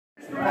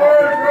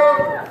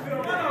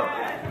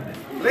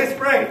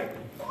pray.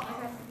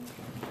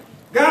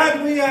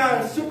 God, we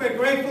are super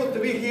grateful to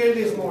be here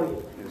this morning.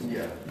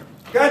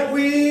 God,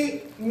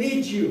 we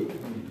need you.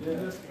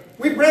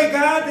 We pray,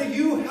 God, that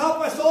you help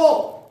us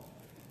all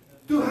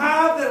to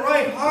have the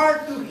right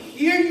heart to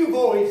hear your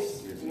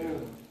voice,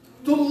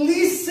 to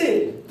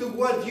listen to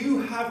what you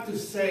have to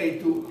say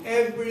to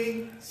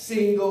every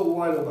single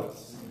one of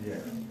us.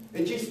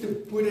 And just to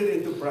put it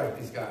into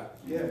practice, God.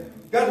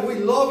 God, we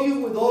love you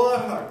with all our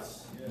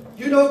hearts.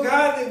 You know,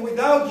 God, that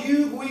without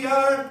you, we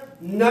are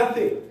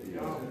nothing.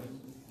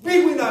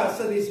 Be with us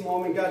at this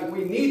moment, God.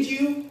 We need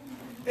you,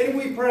 and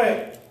we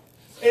pray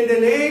in the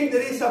name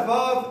that is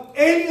above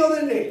any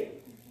other name,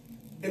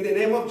 in the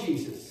name of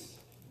Jesus.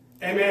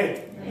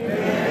 Amen.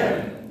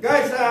 Amen.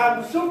 Guys,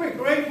 I'm super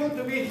grateful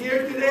to be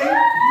here today.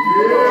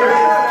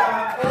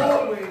 It's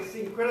always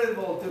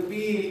incredible to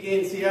be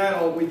in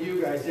Seattle with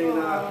you guys. And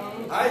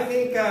I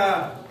think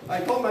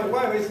I told my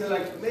wife, I said,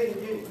 like, man,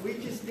 we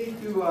just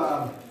need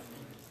to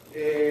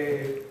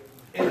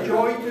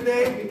enjoy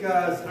today,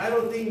 because I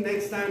don't think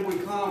next time we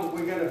come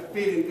we're gonna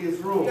fit in this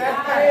room.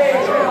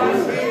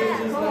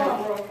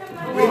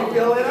 We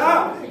fill it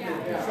up.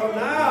 So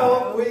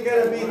now we're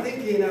gonna be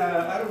thinking.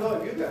 I don't know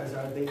if you guys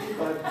are thinking,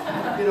 but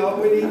you know,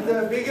 we need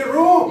a bigger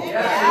room. And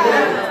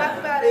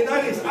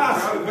that is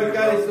us. What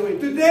God is doing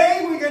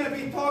today. We're gonna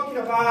be talking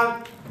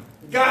about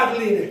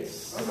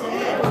godliness.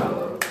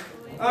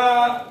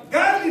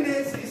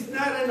 Godliness is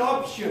not an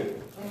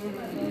option.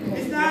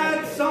 It's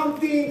not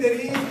something that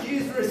is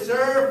just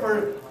reserved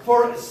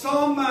for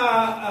some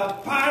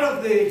part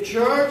of the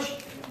church,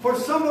 for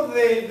some of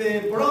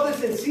the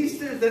brothers and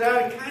sisters that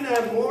are kind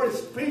of more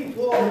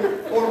spiritual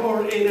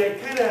or in a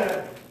kind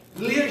of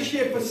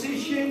leadership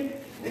position.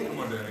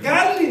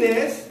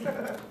 Godliness,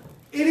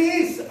 it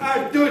is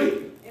our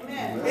duty.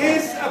 Amen.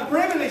 It's a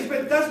privilege,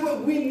 but that's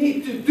what we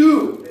need to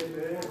do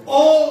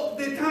all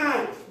the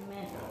time.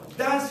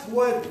 That's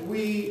what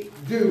we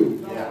do.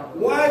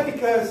 Why?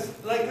 Because,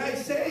 like I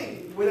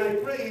say, when I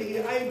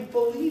pray, I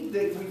believe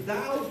that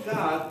without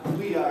God,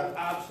 we are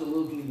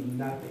absolutely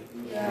nothing.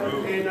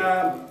 And,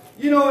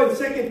 you know, in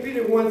 2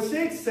 Peter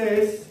 1:6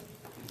 says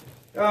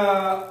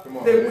that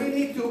we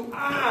need to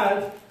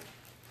add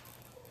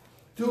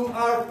to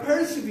our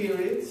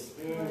perseverance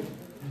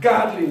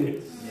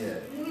godliness.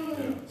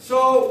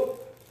 So,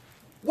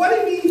 what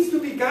it means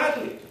to be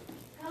godly?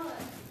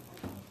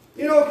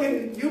 You know,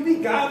 can you be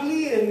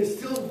godly and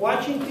still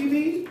watching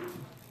TV?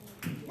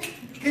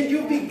 Can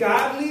you be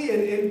godly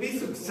and be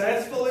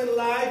successful in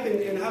life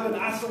and have an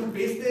awesome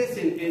business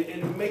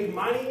and make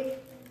money?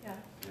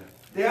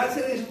 The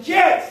answer is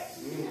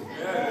yes.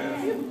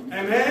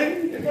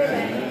 Amen?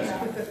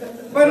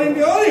 But on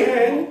the other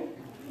hand,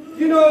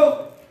 you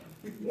know,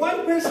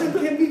 one person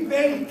can be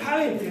very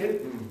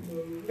talented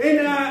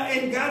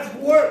in God's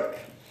work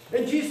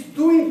and just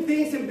doing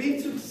things and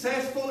being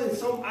successful in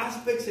some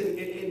aspects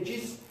and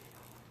just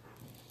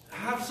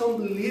have some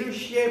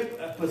leadership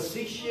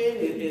position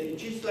and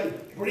just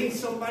like bring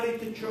somebody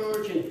to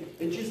church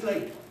and just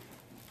like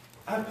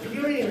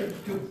appearing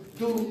to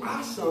do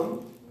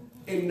awesome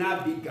and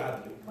not be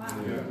godly.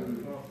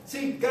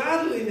 See,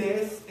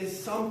 godliness is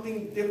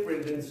something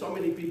different than so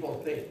many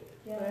people think.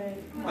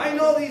 I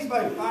know this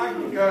by fact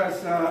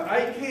because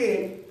I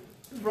came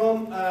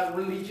from a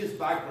religious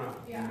background.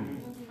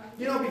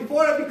 You know,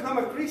 before I became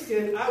a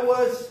Christian, I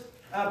was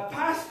a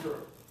pastor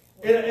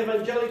in an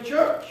evangelical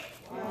church.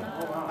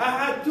 I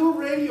had 2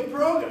 radio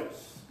programs.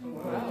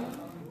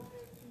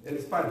 In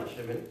Spanish,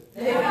 I mean.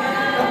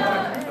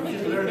 I'm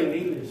just learning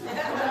English.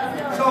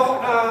 So,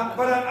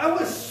 but I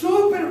was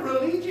super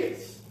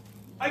religious.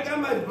 I got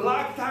my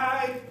black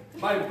tie,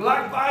 my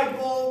black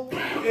Bible,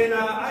 and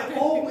I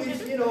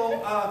always, you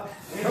know,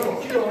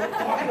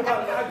 talking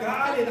about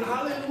God and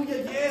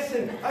hallelujah, yes.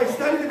 And I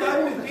studied the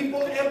Bible with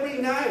people every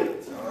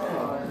night.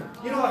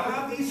 You know, I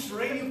have these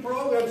radio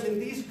programs in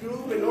this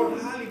group in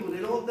North Hollywood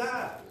and all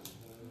that.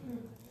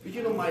 But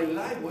you know, my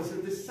life was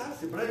a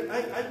disaster. But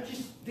I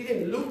just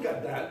didn't look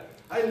at that.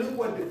 I look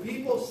what the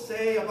people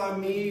say about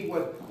me,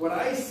 what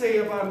I say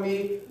about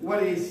me,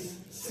 what is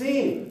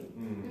seen.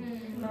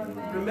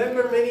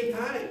 Remember many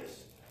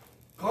times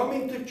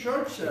coming to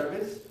church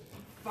service,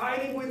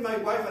 fighting with my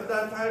wife. At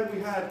that time,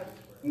 we had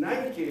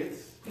 9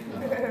 kids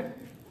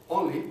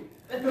only.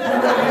 And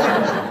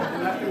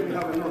after we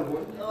have another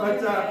one. But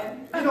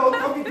you know,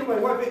 talking to my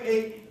wife,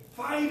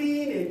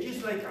 fighting and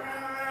just like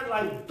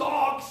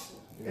dogs.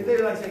 And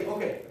they're like saying,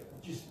 okay,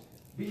 just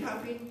be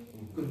happy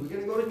because we're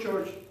going to go to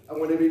church. I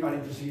want everybody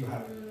to see you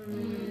happy.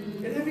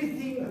 And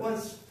everything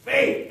was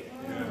fake.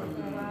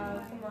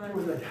 It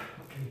was like,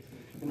 okay.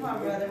 Come on,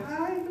 brother.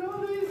 Hi,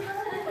 brothers.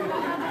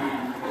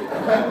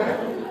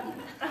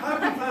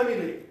 Happy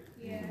family.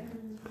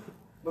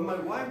 But my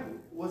wife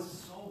was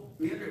so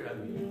bitter at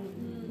me.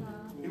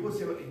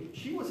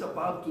 She was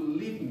about to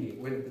leave me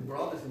when the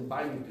brothers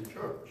invited me to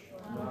church.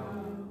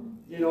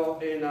 You know,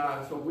 and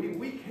so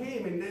we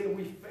came and then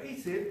we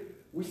faced it.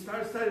 We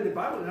started studying the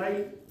Bible and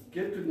I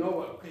get to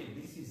know, okay,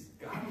 this is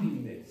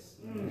godliness.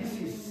 This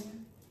is,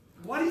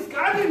 what is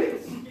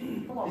godliness?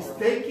 It's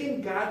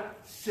taking God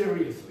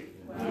seriously.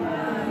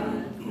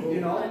 You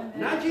know,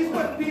 not just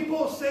what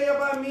people say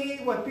about me,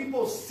 what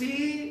people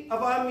see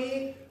about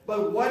me,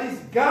 but what does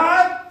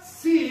God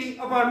see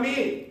about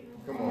me?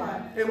 Come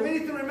on. And we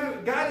need to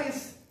remember, God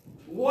is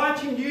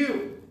watching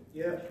you.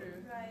 Yeah.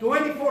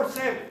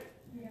 24/7.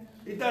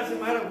 It doesn't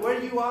matter where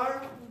you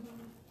are,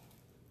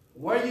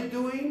 what you're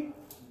doing,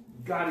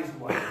 God is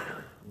watching.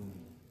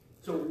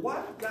 So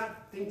what God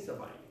thinks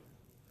about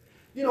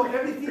you. You know,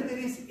 everything that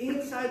is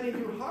inside in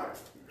your heart.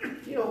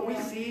 You know, we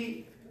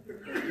see,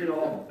 you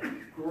know,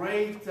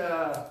 great,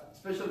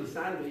 especially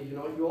Sunday, you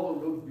know, you all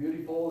look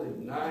beautiful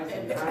and nice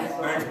and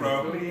handsome. Thanks,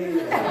 bro. And clean.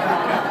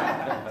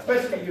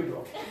 Especially you,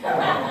 bro.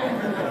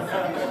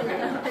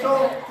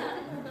 So,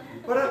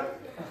 but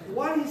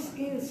what is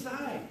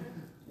inside?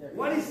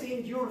 What is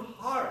in your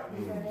heart?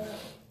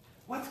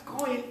 What's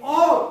going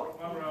on?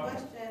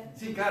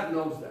 See, God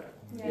knows that.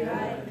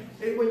 Yeah.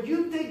 And when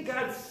you take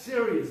God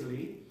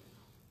seriously,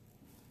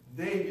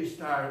 then you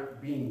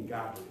start being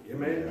godly.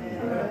 Amen?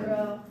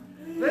 Yeah.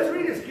 Let's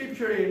read a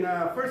scripture in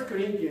 1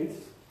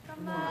 Corinthians.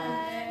 Come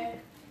on.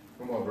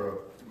 Come on, bro.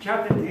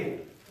 Chapter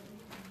 10.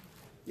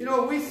 You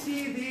know, we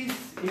see this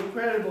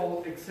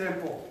incredible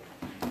example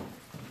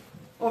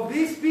of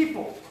these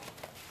people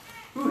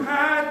who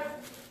had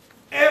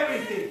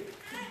everything.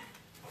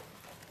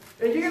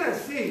 And you're going to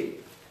see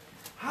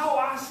how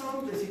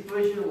awesome the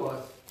situation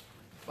was,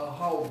 but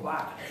how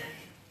bad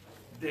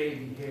they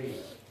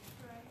behaved.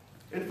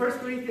 In 1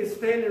 Corinthians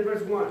 10 and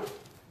verse 1.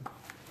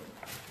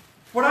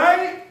 For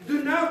I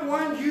do not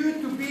want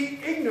you to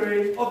be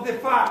ignorant of the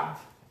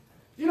fact.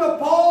 You know,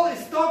 Paul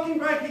is talking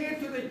right here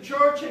to the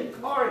church in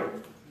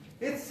Corinth.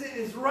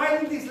 It's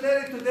writing this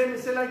letter to them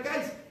and saying, like,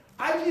 guys,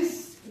 I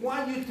just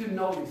want you to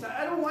know this.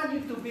 I don't want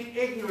you to be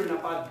ignorant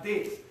about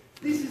this.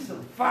 This is a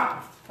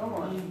fact. Come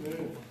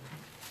on.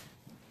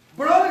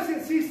 Brothers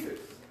and sisters,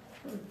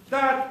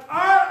 that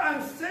our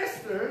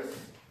ancestors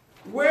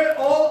were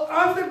all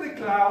under the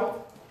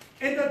cloud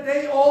and that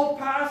they all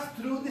passed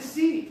through the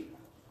sea.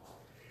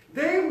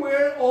 They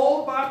were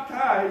all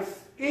baptized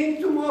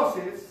into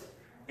Moses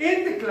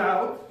in the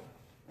cloud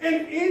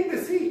and in the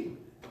sea.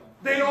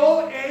 They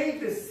all ate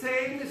the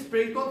same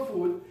spiritual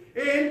food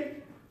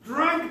and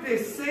drank the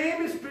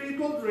same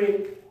spiritual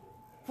drink,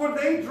 for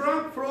they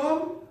drank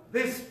from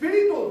the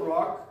spiritual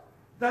rock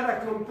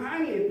that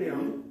accompanied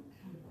them,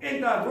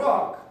 and that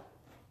rock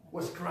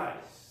was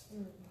Christ.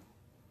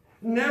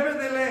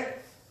 Nevertheless,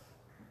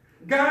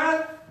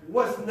 God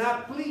was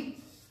not pleased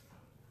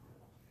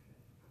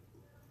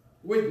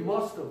with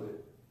most of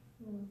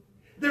them.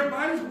 Their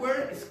bodies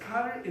were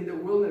scattered in the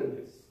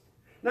wilderness.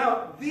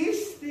 Now,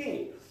 these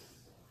things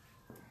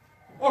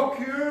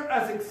occur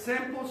as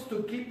examples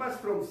to keep us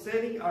from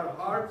setting our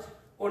hearts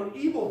on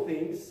evil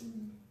things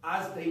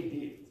as they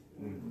did.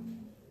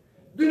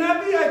 Do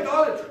not be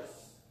idolaters,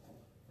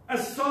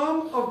 as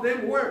some of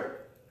them were.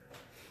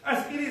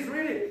 As it is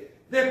written,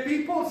 the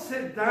people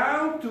sat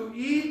down to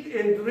eat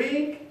and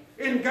drink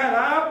and got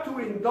up to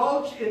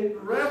indulge in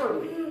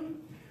revelry.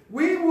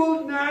 We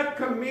will not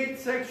commit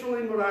sexual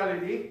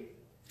immorality,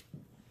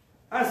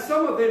 as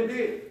some of them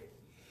did.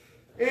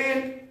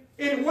 And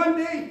in one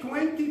day,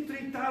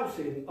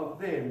 23,000 of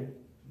them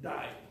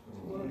died.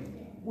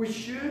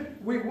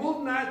 We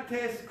will not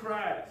test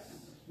Christ.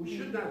 We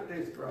should not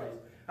test Christ,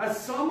 as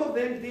some of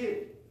them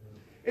did,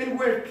 and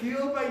were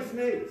killed by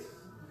snakes.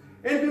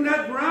 And do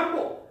not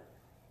grumble,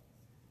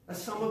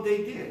 as some of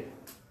them did,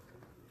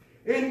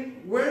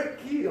 and were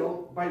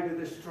killed by the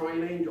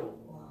destroying angel.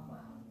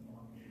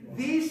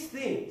 These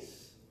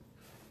things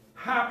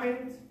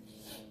happened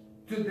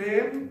to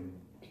them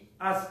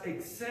as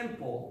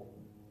example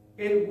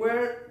and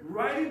were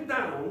written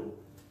down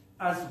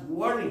as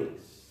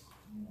warnings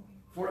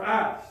for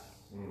us.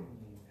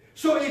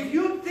 So if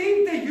you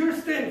think that you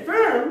stand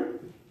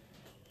firm,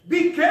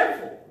 be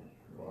careful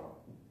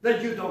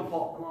that you don't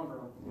fall. Come on,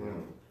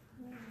 bro.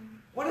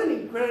 What an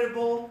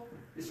incredible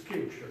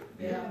scripture.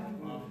 Yeah.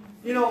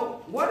 You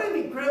know, what an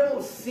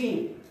incredible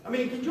scene. I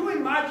mean, can you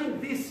imagine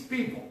these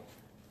people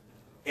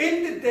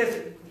in the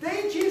desert?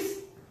 They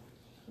just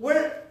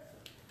were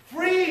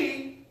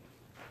free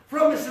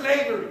from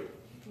slavery.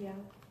 Yeah.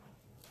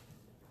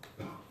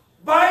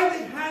 By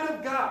the hand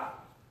of God.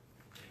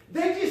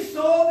 They just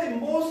saw the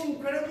most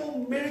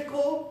incredible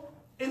miracle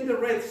in the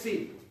Red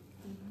Sea.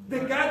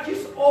 That God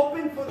just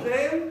opened for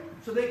them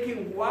so they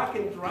can walk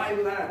in dry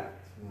land.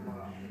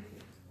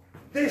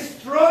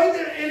 Destroy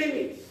their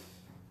enemies.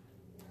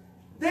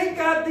 They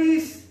got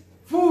this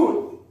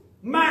food,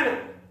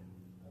 manna,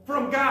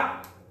 from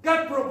God.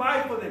 God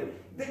provided for them.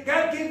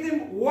 God gave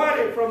them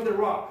water from the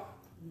rock.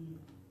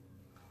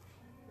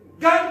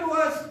 God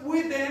was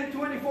with them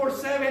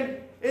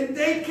 24/7, and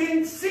they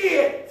can see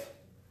it.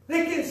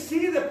 They can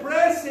see the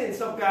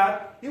presence of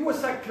God. It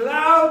was a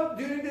cloud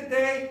during the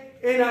day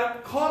and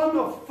a column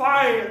of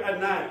fire at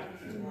night.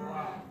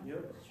 Wow.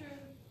 Yep.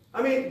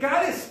 I mean,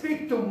 God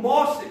speak to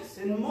Moses,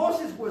 and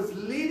Moses was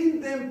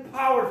leading them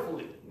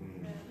powerfully.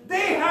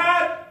 They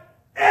had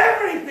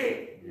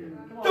everything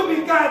to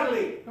be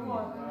godly. Come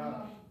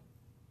on.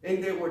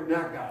 And they were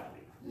not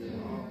godly.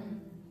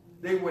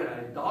 They were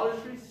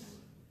idolatrous,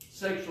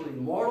 sexually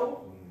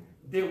immoral.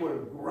 They were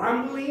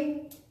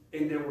grumbling,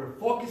 and they were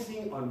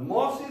focusing on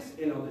Moses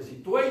and on the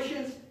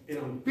situations and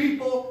on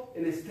people,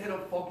 and instead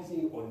of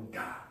focusing on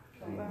God.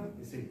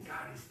 They said,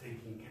 God is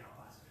taking care of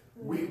us.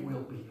 We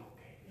will be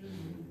okay.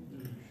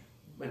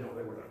 But no,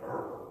 they were like,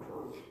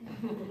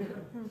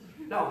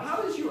 Now,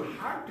 how is your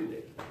heart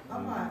today?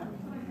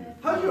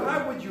 How's your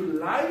heart with your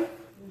life,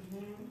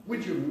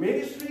 with your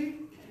ministry,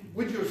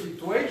 with your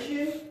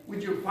situation,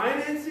 with your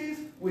finances,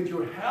 with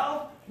your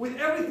health, with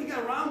everything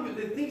around you,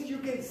 the things you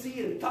can see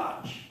and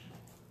touch?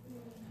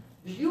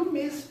 Do you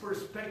miss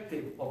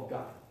perspective of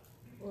God?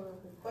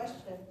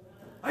 Question.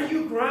 Are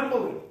you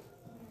grumbling?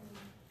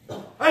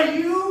 Are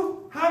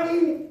you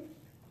having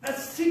a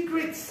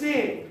secret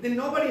sin that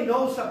nobody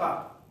knows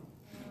about?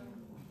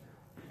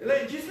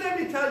 Just let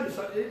me tell you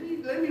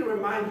something. Let me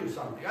remind you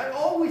something. I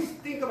always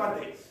think about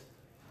this,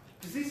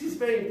 because this is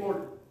very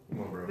important.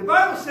 The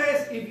Bible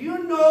says, if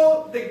you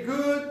know the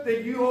good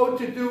that you ought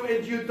to do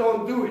and you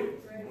don't do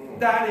it,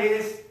 that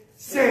is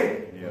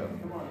sin. Yeah.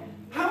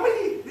 How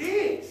many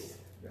things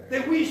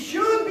that we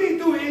should be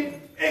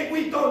doing and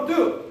we don't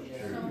do?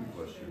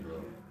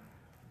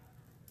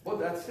 Well,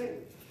 that's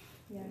sin.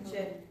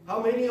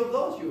 How many of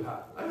those you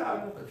have? I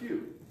have a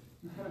few.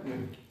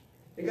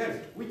 And guys,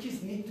 we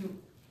just need to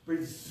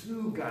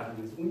pursue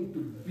godliness. We need to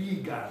be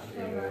godly.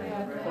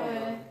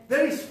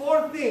 There is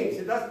 4 things,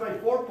 and that's my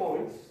 4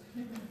 points,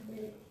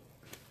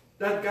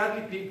 that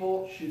godly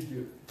people should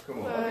do.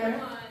 Come on.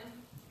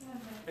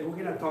 And we're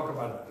going to talk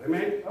about that.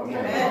 Amen?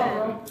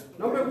 Amen.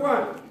 Number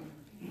 1.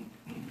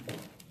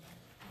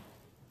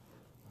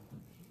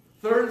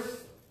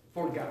 Thirst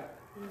for God.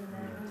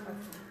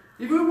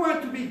 If we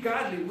want to be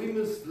godly, we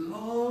must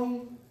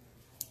long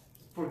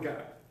for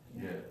God.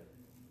 Yeah.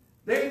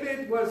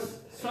 David was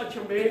such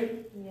a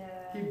man. Yeah.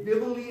 He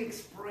vividly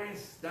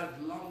expressed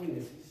that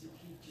loneliness.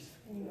 He just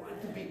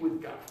wanted to be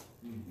with God.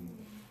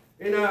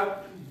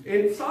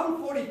 In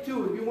Psalm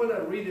 42, if you want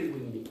to read it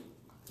with me,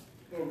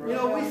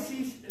 we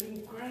see an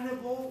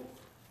incredible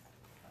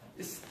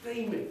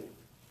statement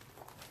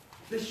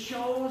that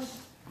shows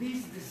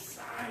this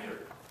desire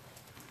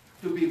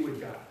to be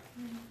with God.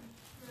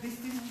 This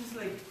is just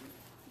like,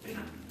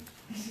 man,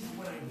 this is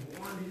what I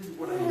want. This is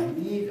what I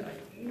need. I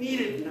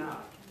need it now.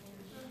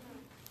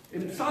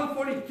 In Psalm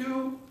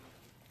 42,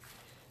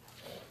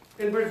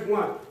 in verse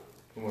 1,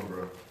 Come on,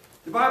 bro.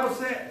 the Bible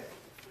says,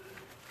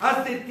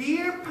 as the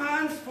deer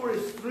pants for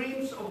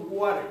streams of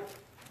water,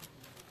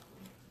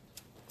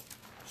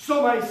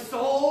 so my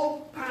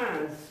soul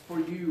pants for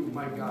you,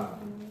 my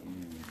God.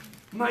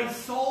 My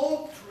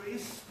soul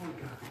thirsts for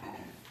God,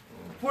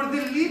 for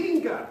the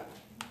living God.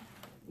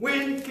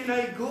 When can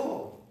I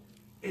go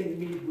and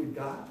meet with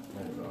God?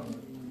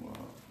 Wow.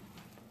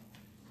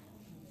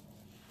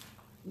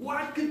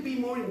 What could be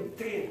more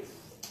intense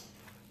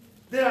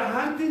than a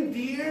hunting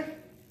deer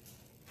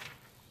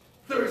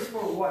thirst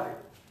for water?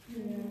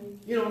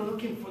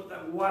 Looking for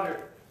that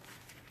water.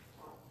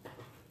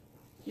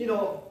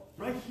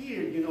 Right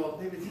here,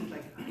 David says,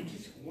 like, I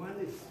just want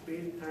to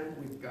spend time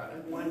with God. I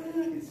want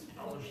His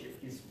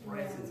fellowship, His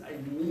presence. I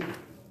need it.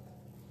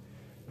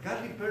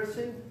 Godly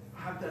person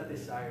have that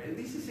desire. And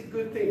this is a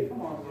good thing.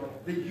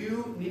 That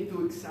you need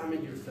to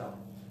examine yourself.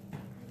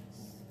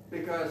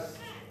 Because,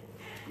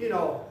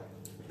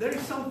 there are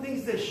some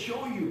things that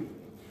show you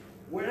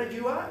where are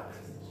you at.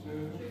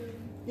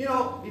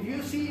 If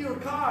you see your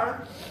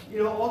car,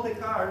 all the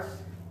cars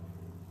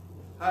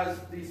has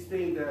this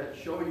thing that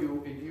show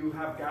you if you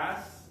have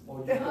gas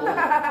or you don't.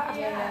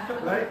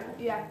 Right?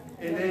 Yeah.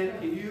 And then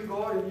if you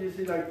go and you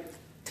see like,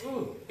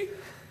 ooh, it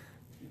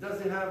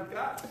doesn't have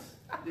gas.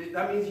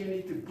 That means you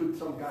need to put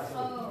some gas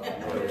on it.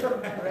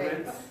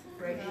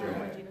 Great.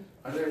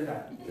 I learned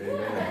that.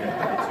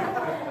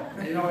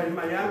 Amen. In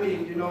Miami,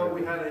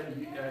 we had a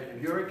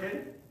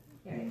hurricane.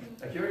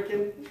 A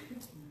hurricane.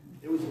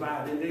 It was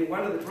bad. And then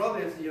one of the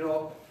brothers,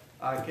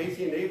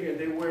 Casey and Adrian,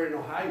 they were in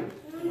Ohio.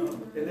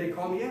 And they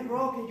called me, hey,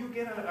 bro, can you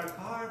get our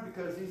car?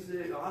 Because he's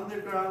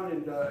underground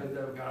in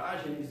the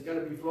garage and he's going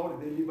to be floated.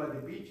 They live by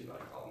the beach. And I'm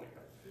like, oh my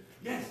God.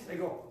 Yes, I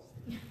go.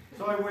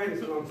 So I went.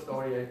 It's a long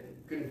story. I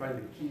couldn't find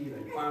the key. I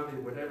found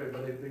it, whatever.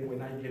 But then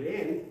when I get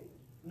in,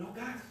 no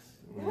gas.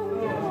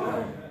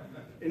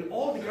 And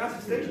all the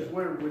gas stations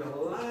were with a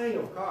line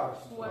of cars.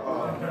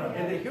 Wow.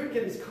 And the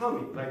hurricane is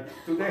coming, like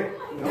today.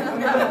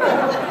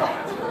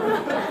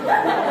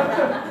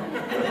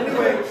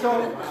 Anyway,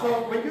 so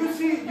when you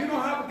see you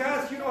don't have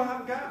gas, you don't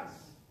have gas.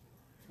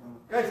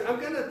 Guys, I'm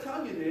going to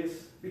tell you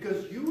this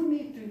because you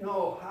need to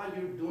know how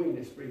you're doing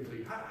this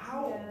spiritually,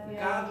 how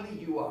godly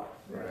you are.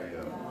 Right.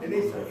 And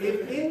it's,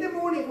 if in the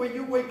morning when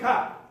you wake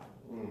up,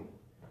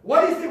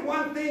 what is the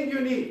one thing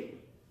you need?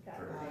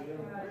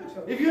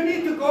 If you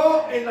need to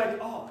go and let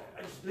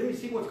me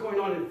see what's going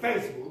on in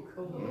Facebook.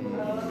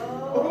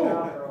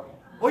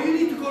 Or you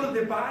need to go to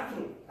the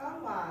bathroom.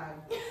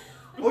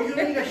 Or you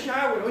need a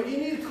shower. Or you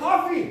need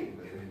coffee.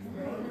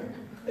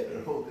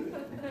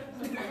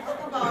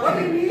 What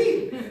do you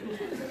need?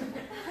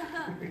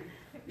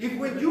 If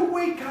when you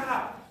wake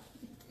up,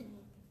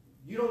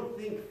 you don't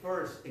think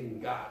first in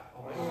God,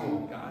 oh, I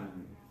need God,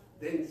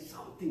 then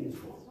something is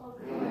wrong.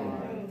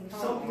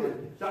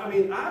 Something, I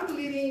mean, I'm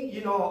leading,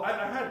 you know, I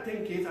had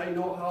 10 kids. I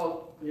know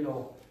how, you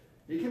know,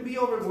 it can be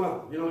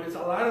overwhelmed. You know, it's a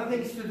lot of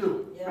things to do.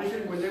 Yeah.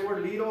 Especially when they were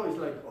little, it's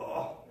like,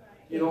 oh,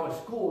 you know,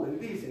 school and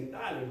this and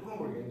that and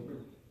homework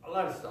and a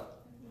lot of stuff.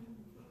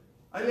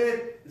 I led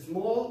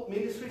small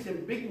ministries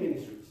and big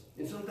ministries.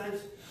 And sometimes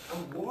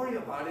I'm worried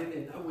about it,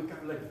 and I wake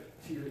up like,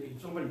 see,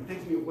 if somebody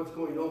texts me what's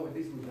going on with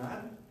this, with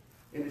that,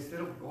 and instead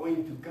of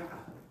going to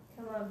God,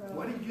 Come on, bro.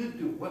 what do you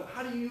do?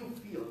 How do you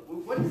feel?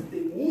 What is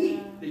the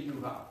need that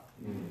you have?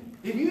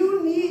 If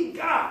you need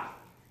God,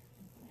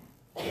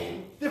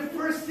 the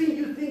first thing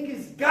you think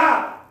is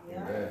God.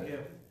 Yeah.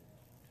 Amen.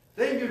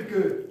 Then you're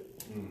good,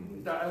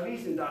 at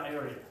least in that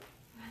area.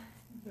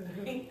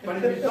 But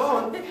if you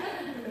don't,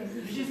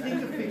 you just need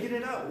to figure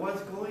it out.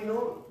 What's going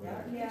on?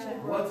 Yeah.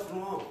 What's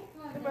wrong?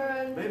 Come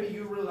on. Maybe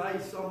you rely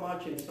so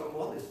much in some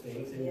other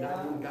things and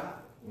not in God.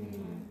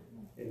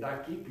 And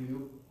that keep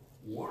you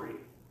worried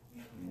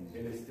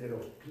instead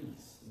of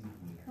peace.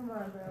 Come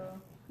on,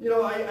 bro. You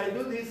know, I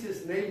do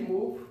this snake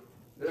move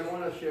that I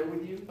want to share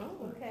with you.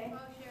 Okay.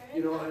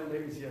 You know, I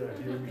maybe see it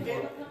here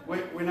before.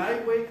 When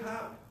I wake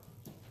up,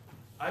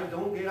 I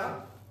don't get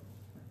up.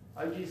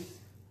 I just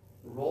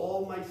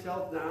roll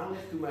myself down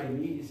to my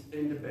knees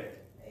in the bed.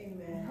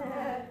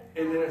 Amen.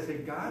 And then I say,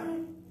 God,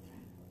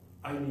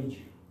 I need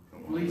you.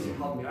 Please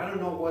help me. I don't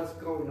know what's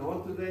going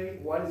on today,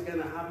 what is going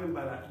to happen,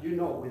 but you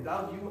know,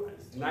 without you,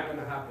 it's not going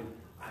to happen.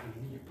 I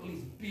need you.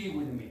 Please be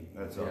with me.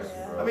 That's awesome,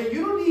 Yeah. bro. I mean,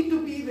 you don't need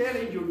to be there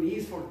in your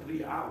knees for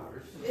 3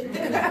 hours.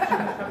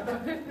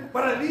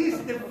 But at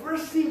least the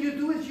first thing you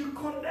do is you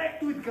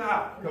connect with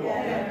God. Come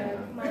Yeah.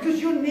 on.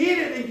 Because you need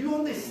it and you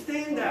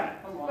understand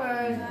that. Come on.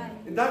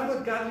 And that's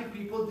what godly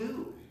people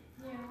do.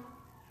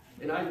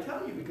 And I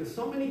tell you, because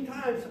so many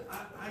times,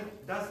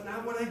 that's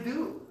not what I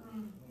do.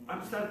 I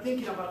start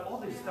thinking about all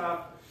this stuff,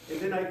 and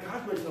then I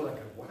catch myself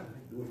like, what am I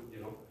doing, you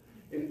know?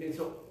 And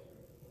so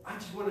I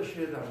just want to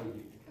share that with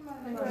you.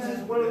 This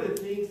is one of the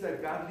things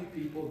that godly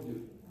people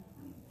do.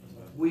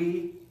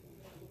 We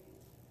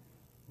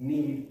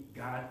need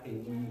God,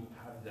 and we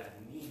have that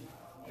need.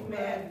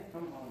 Amen.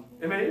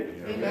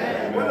 Amen?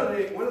 Amen.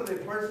 One of the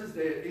persons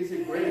that is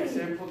a great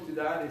example to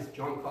that is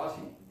John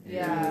Cossey.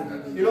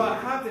 Yeah. You know, I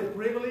have the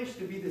privilege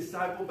to be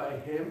discipled by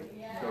him,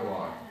 Go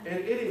on. and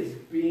it has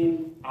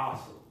been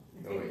awesome.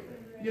 Oh, yeah.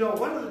 You know,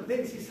 one of the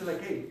things he said,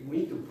 like, hey, we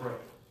need to pray.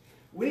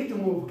 We need to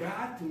move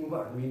God to move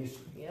our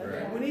ministry.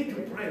 Right. We need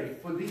to pray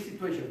for this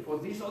situation, for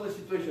this other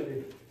situation.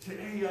 They say,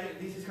 hey,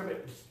 this is coming.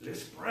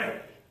 Let's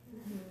pray.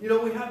 You know,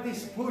 we have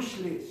this push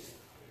list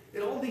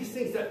and all these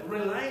things that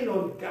rely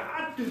on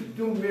God to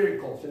do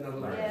miracles in our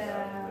lives.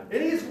 Yeah.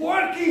 And it's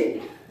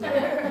working.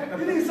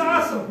 It is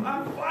awesome.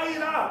 I'm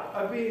fired up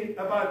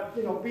about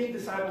being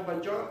discipled by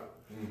John.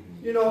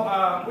 You know,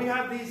 we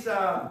have this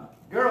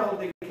girl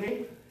that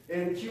came,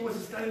 and she was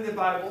studying the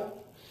Bible.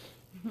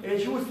 And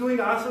she was doing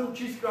awesome.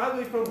 She's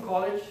graduated from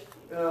college,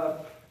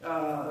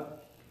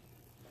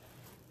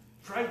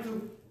 trying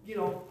to,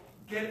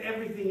 get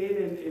everything in,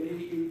 and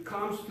it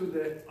comes to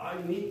the,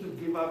 I need to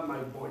give up my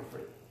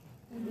boyfriend.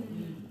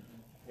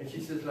 And she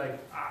says, like,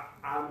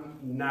 I'm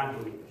not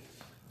doing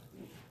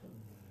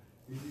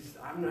this.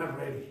 I'm not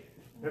ready.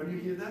 Have you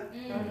heard that?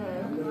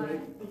 I'm not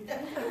ready.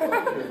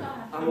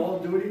 I'm all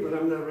duty, but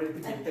I'm not ready to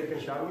take a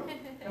shower.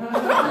 So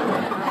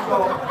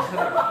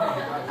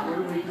I said, what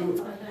do we do?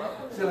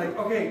 So like,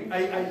 okay,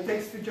 I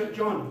texted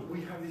John.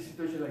 We have this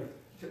situation like,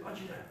 I said, oh,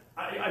 Gina,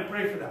 I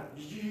pray for that.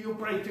 You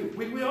pray too.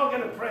 We all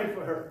gonna pray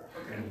for her.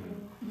 Okay.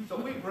 So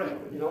we pray,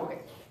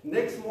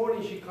 Next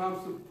morning she comes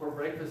for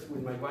breakfast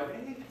with my wife.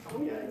 Hey,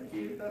 Sonia,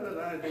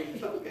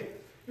 okay.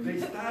 They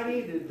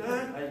studied, they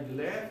done. I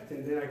left,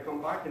 and then I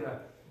come back, and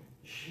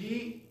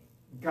she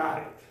got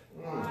it.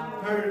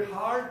 Wow. Her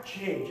heart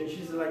changed, and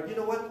she's like, you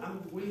know what?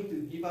 I'm willing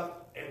to give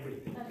up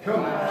everything.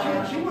 Come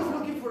on. She was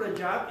looking for a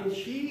job, and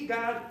she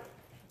got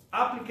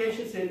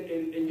applications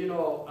and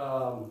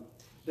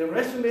the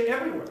resume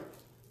everywhere.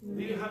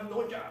 Didn't have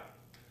no job.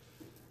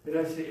 And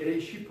I said,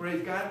 and she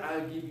prayed, God,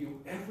 I'll give you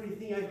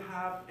everything I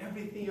have,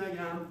 everything I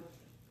am.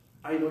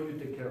 I know you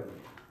take care of me.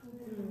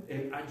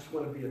 And I just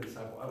want to be a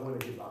disciple. I want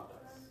to give up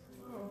that.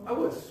 I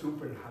was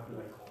super happy,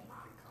 like, oh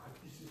my God,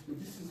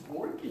 this is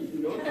working,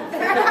 Then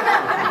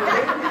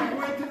we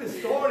went to the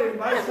store and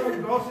buy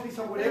some groceries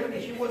or whatever,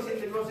 and she was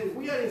in the groceries.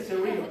 We are in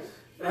Cerritos,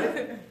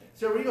 right?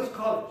 Cerritos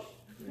College.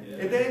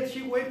 And then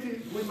she went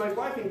with my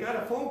wife and got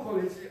a phone call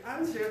and said,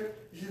 answer.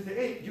 She said,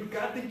 hey, you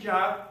got the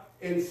job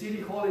in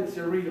City Hall in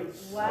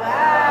Cerritos.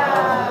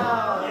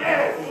 Wow.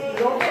 Yes!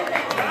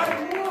 God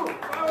moved.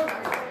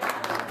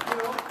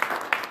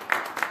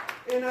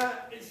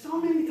 And so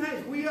many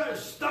times we are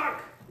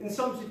stuck in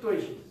some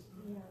situations.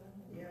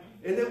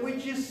 And then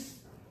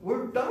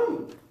we're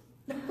done.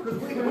 Because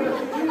we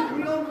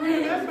don't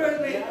remember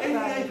and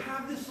I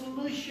have the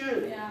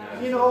solution.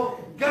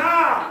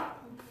 God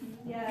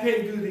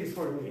can do this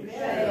for me.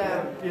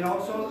 Yeah.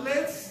 So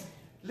let's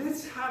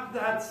let's have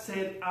that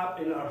set up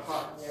in our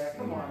hearts. Yeah,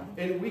 come on.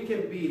 And we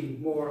can be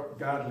more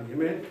godly.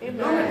 Amen? Amen.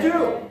 Number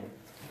 2,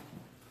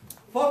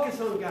 focus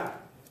on God.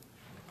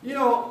 You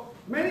know,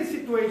 many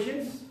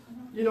situations,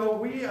 you know,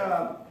 we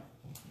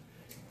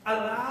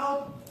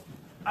allow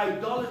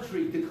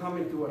idolatry to come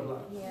into our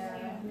lives.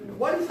 Yeah.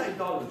 What is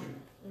idolatry?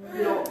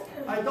 You know,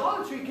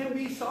 idolatry can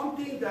be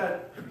something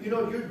that, you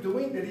know, you're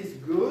doing that is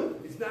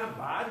good. It's not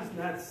bad. It's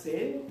not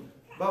sin.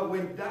 But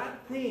when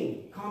that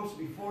thing comes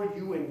before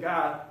you and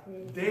God,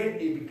 then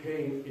it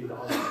became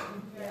idolatry.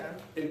 Yeah.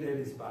 And then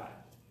it's bad.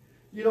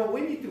 You know,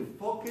 we need to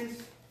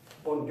focus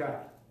on God.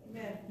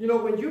 Amen. You know,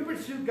 when you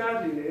pursue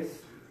godliness,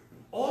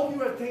 all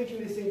your attention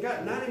is in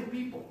God, not in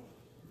people,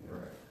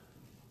 Right.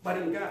 but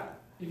in God.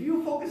 If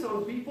you focus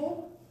on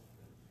people,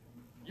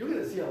 you're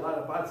going to see a lot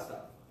of bad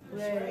stuff.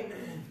 That's right.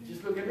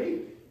 Just look at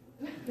me.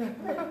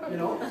 You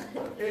know?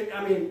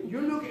 I mean,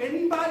 you look at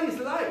anybody's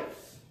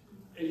lives,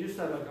 and you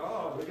start like,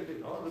 oh, look at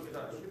it, oh, look at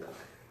that, look at that.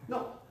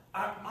 No,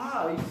 our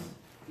eyes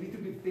need to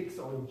be fixed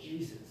on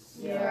Jesus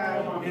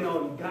Yeah. and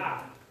on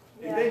God.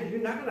 And then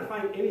you're not going to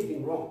find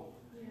anything wrong.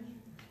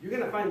 You're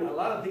going to find a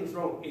lot of things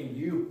wrong in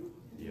you,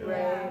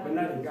 Yeah. but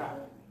not in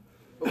God.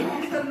 But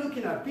when you start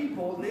looking at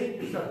people, then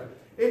you start.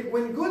 And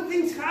when good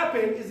things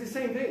happen, it's the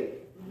same thing.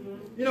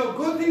 You know,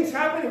 good things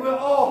happen, and we're,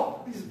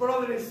 oh, this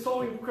brother is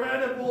so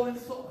incredible,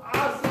 it's so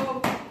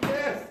awesome.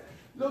 Yes,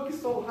 look,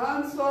 he's so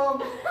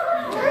handsome.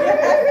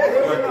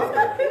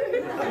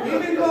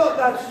 Even though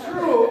that's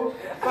true,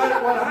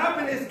 but what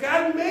happened is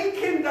God made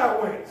him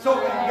that way. So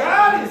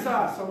God is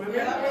awesome.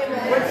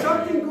 Amen? When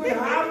something good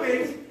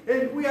happens,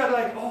 and we are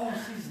like, oh,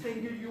 sis,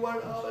 thank you, you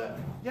are,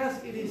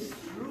 yes, it is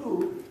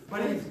true,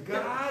 but it's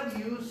God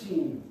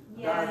using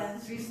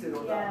that sister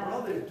or that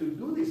brother to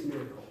do this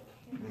miracle.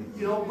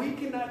 You know, we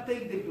cannot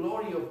take the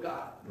glory of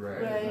God.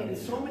 Right. And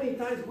so many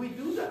times we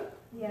do that.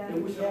 Yeah.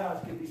 And we say, oh,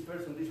 let's get this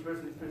person, this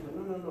person, this person.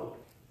 No, no, no.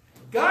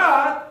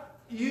 God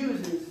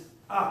uses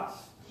us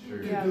Sure.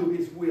 to do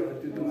his will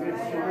and to do his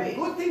will. When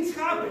good things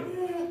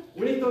happen,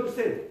 we need to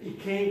understand it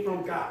came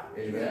from God.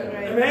 Amen.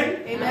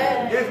 Amen?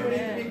 Amen. Yes, we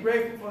need to be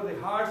grateful for the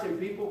hearts and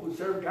people who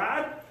serve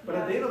God, but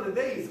at the end of the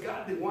day, it's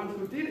God the one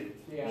who did it.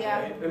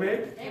 Yeah.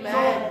 Amen? Amen.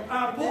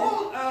 So,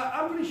 Paul,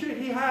 I'm pretty sure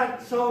he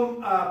had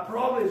some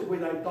problems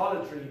with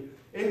idolatry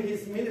in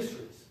his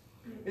ministries.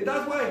 And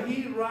that's why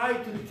he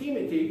writes to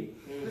Timothy.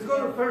 Let's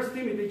go to 1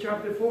 Timothy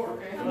chapter 4.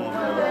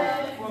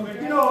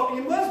 You know,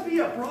 it must be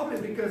a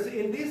problem because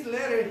in this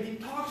letter he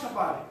talks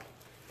about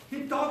it.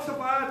 He talks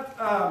about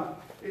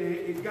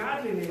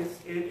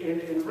godliness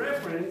in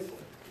reference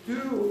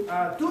to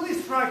two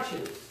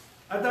distractions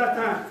at that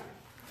time.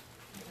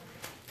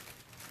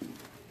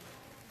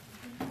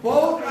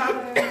 Both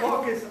have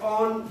focus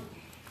on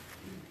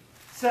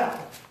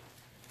self.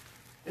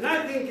 And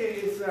I think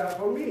it's,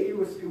 for me, it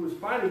was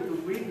funny to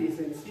read this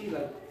and see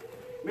like,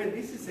 man,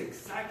 this is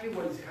exactly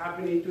what is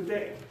happening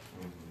today.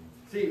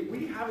 See,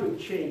 we haven't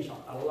changed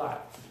a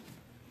lot.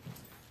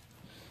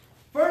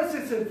 First,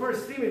 it's in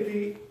 1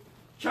 Timothy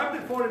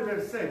chapter 4 and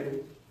verse 7,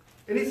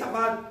 and it's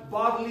about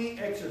bodily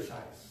exercise.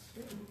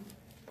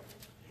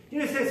 You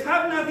know, it says,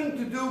 have nothing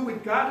to do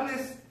with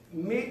godless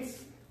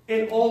myths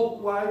and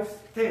old wives'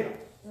 tales.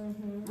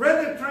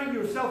 Rather, train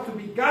yourself to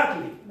be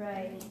godly.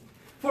 Right.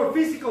 For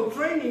physical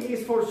training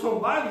is for some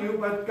value,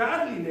 but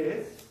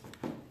godliness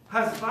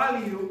has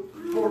value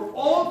for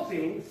all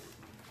things,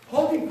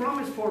 holding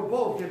promise for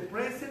both the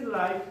present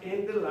life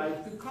and the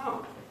life to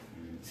come.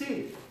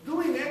 See,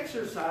 doing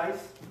exercise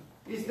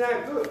is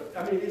not good.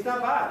 I mean, it's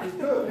not bad. It's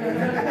good.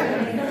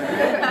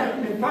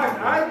 In fact,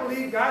 I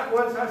believe God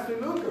wants us to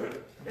look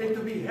good and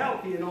to be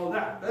healthy and all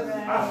that.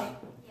 That's awesome.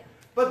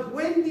 But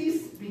when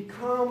these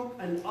become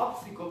an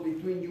obstacle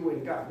between you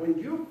and God, when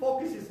your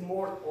focus is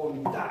more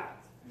on that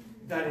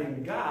than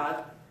in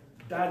God,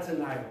 that's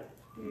an idol.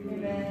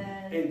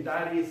 Amen. And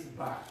that is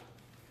bad.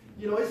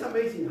 You know, it's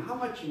amazing how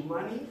much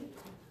money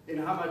and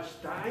how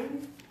much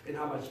time and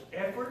how much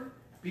effort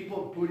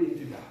people put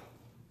into that.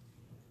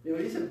 You know,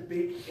 it's a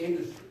big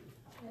industry.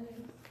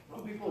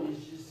 Some people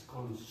is just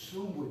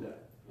consumed with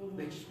that.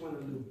 They just want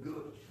to look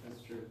good.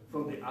 That's true.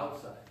 From the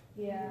outside.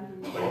 Yeah.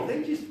 But if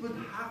they just put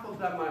half of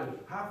that money,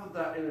 half of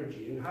that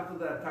energy, and half of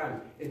that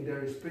time in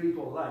their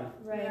spiritual life,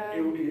 Right.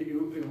 it will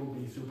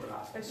be super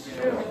awesome. That's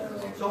true.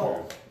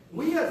 So,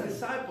 we as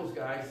disciples,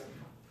 guys,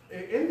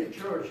 in the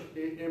church,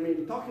 I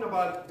mean, talking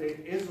about the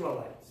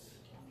Israelites,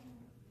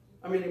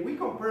 I mean, if we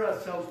compare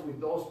ourselves with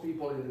those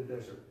people in the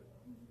desert,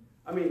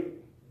 I mean,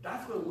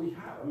 that's what we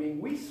have. I mean,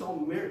 we saw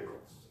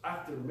miracles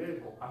after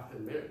miracle after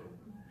miracle.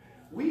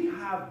 We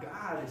have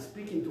God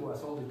speaking to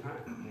us all the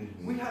time.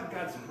 We have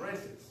God's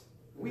presence.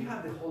 We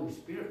have the Holy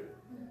Spirit.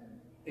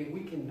 And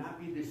we cannot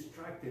be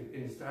distracted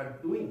and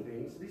start doing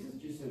things. This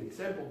is just an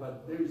example,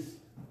 but there's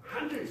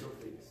hundreds of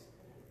things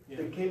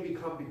that can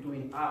become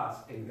between us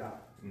and God.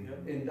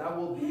 And that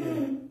will be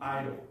an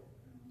idol.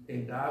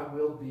 And that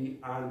will be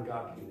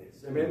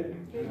ungodliness.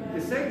 Amen?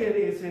 The second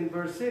is in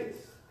verse 6.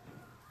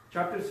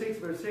 Chapter 6,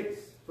 verse 6.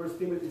 1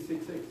 Timothy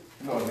 6:6.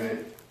 Come on,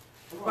 man.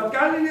 But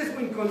godliness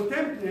with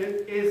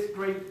contentment is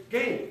great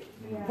gain.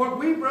 Yeah. For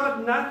we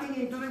brought nothing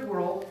into the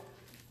world,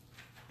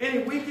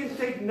 and we can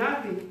take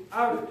nothing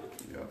out of it.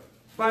 Yeah.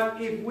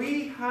 But if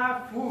we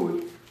have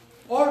food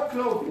or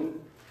clothing,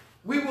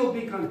 we will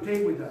be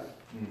content with that.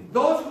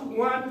 Those who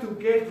want to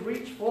get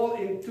rich fall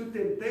into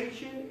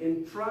temptation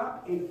and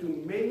trap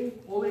into many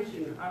foolish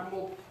and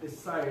harmful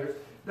desires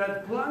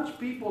that plunge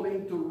people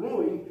into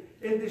ruin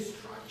and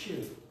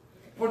destruction.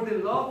 For the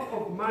love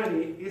of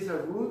money is a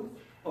root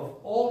of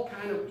all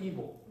kind of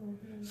evil.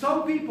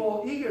 Some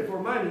people eager for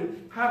money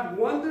have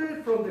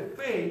wandered from the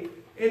faith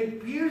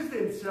and pierced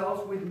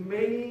themselves with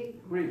many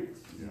griefs.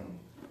 Yeah.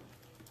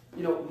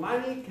 You know,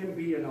 money can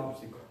be an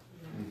obstacle,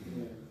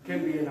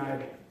 can be an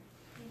idol.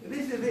 And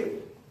this is the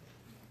thing.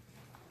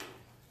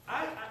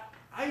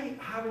 I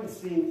haven't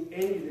seen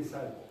any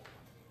disciple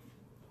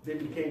that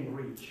became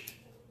rich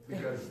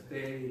because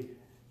they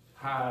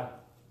had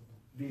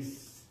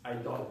this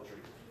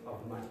idolatry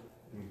of money.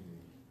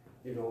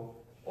 You know,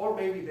 or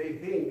maybe they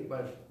think,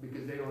 but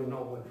because they don't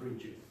know what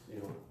rich is, you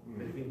know,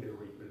 they think they're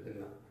rich, but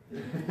they're not.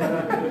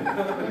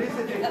 But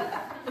listen,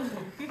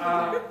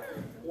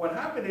 what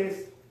happened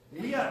is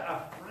we are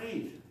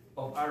afraid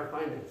of our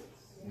finances.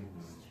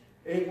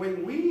 And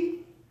when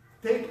we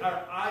take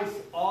our eyes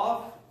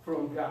off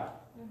from God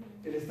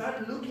and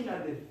start looking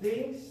at the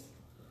things,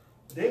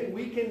 then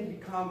we can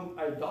become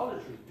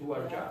idolatry to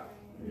our job.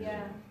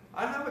 Yeah.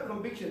 I have a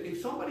conviction.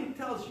 If somebody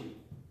tells you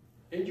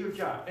in your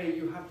job, hey,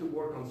 you have to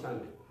work on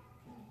Sunday.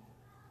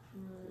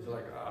 It's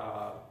like,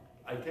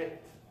 I can't.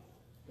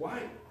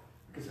 Why?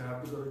 Because I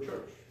have to go to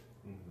church.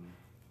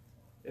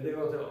 And they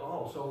go,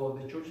 oh, so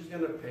the church is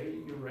going to pay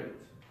your rent?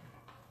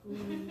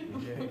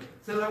 Okay.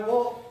 So like,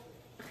 well,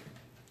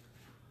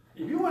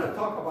 if you want to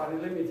talk about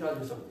it, let me tell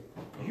you something.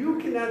 You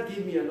cannot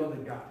give me another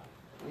God.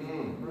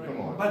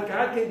 Come on. But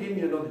God can give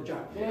me another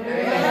job. So,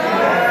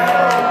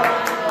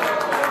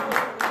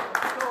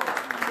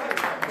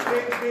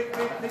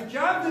 the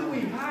job that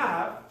we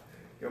have,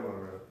 Come on,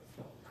 bro.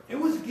 it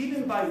was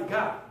given by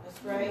God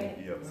That's right.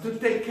 Yep. to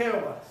take care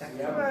of us.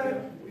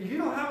 If you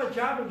don't have a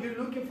job and you're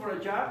looking for a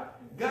job,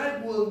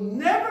 God will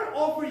never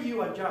offer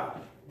you a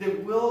job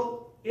that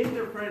will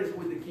interfere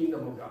with the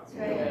kingdom of God.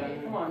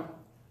 Right. Come on.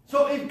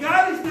 So if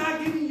God is not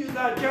giving you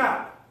that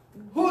job,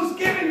 who's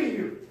giving it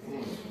you?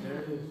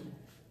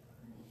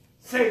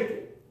 Satan.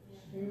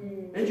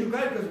 And you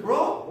guys goes,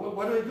 bro,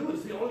 what do I do?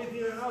 It's the only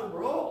thing I know,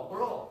 bro.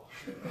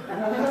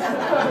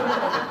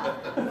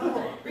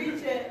 No.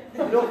 Preach it.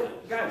 You know,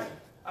 guys,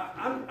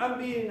 I'm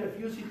being in a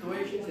few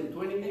situations in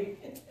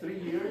 23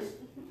 years,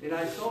 and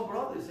I saw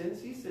brothers and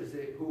sisters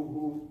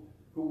who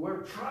were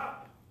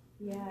trapped.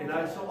 Yeah. And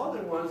I saw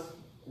other ones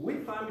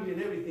with family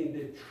and everything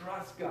that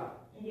trust God.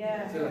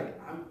 Yeah. So like,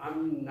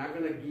 I'm not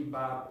going to give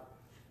up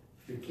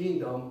the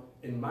kingdom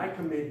and my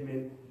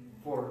commitment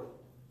for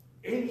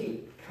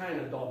any kind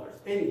of dollars,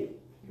 any.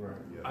 Right.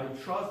 Yeah. I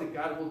trust that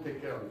God will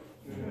take care of me.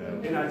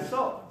 Yeah. And I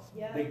saw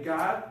Yeah. that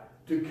God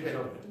took care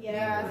of me.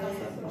 Yeah.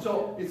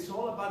 So it's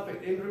all about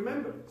faith. And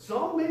remember,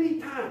 so many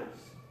times,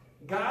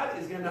 God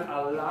is going to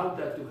allow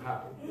that to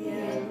happen.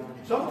 Yeah.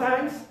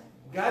 Sometimes,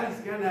 God is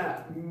going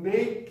to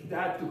make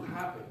that to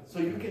happen so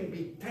you can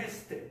be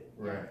tested.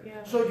 Right.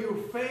 Yeah. So your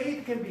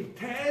faith can be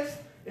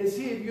tested and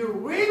see if you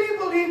really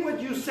believe what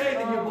you say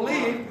that you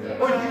believe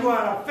or you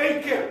are a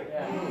faker.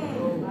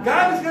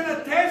 God is going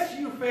to test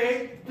your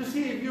faith to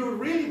see if you're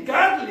really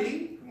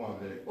godly Come on,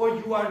 Vic. or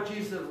you are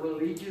just a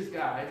religious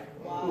guy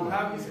who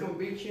have his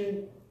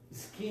conviction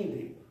skin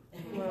deep.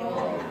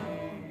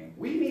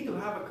 We need to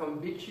have a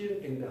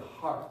conviction in the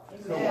heart.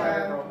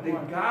 Yeah.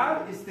 That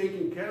God is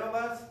taking care of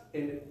us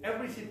in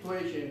every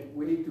situation.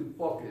 We need to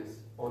focus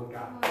on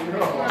God.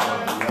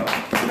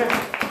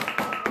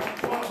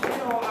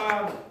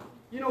 Well,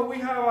 you know, we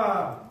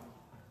have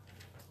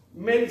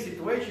many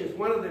situations.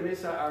 One of them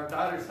is our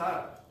daughter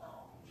Sarah.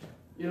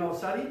 You know,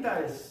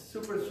 Sarita is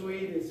super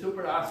sweet and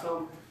super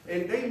awesome,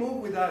 and they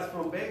moved with us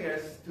from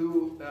Vegas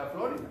to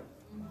Florida.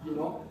 You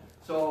know,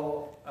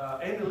 so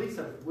and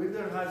Elizabeth with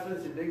their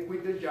husbands, and they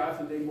quit their jobs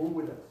and they moved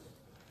with us.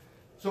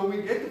 So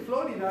we get to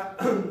Florida,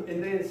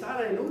 and then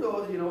Sarah and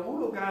Udo, you know,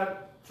 Udo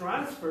got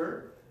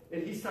transferred,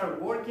 and he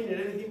started working and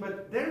everything.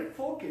 But their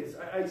focus,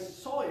 I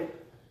saw it.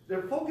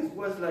 Their focus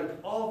was like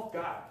off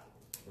God.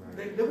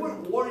 Right. They were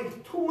worried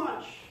too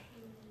much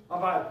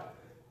about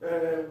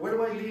where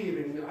do I live,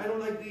 and I don't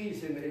like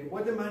this, and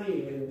what the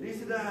money, and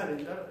this and that,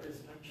 and that.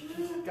 It's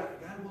like,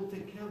 God will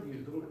take care of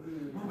you.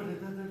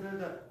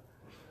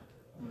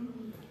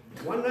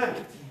 One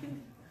night,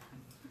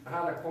 I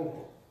had a phone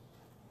call,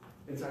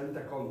 and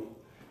Sarita called me.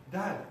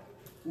 Dad,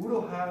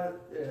 Udo had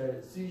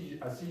a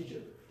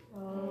seizure.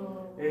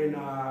 And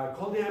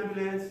called the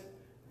ambulance.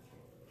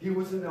 He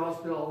was in the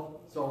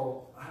hospital,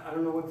 so I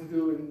don't know what to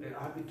do, and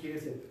I have the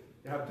kids, and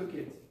I have 2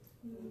 kids.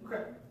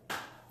 Okay.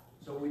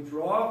 So we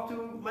drove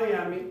to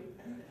Miami.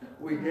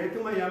 We get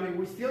to Miami.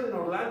 We're still in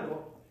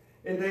Orlando.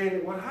 And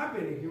then what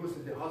happened? He was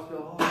in the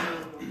hospital. Oh,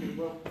 okay,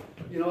 well,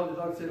 you know, the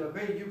doctor said,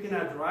 okay, you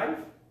cannot drive,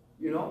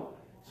 you know.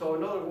 So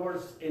in other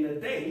words, in a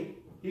day,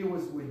 he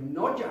was with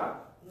no job,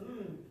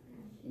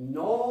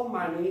 no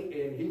money,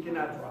 and he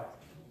cannot drive.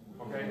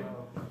 Okay?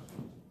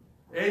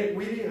 And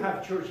we didn't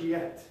have church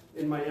yet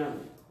in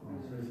Miami.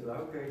 So he said,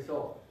 okay,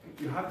 so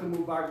you have to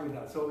move back with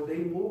us. So they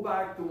moved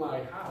back to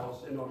my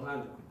house in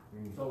Orlando.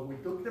 So we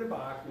took them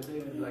back, and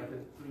then like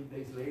 3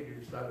 days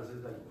later, Sarah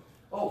says like,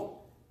 oh,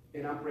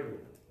 and I'm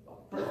pregnant. Oh,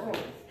 perfect.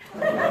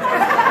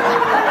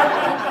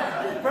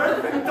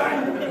 Perfect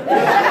time.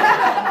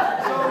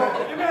 So,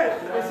 amen.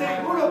 I say,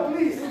 Guru,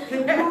 please,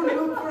 can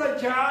you look for a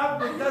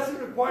job that doesn't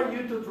require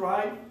you to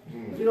drive?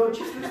 You know,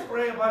 just let's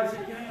pray about it. I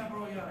said, yeah,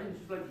 bro, yeah. And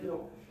just like, you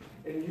know,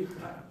 and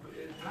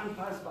time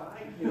passed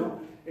by, you know,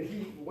 and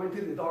he went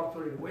to the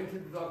doctor, and went to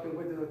the doctor, and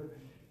went to the,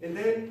 and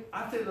then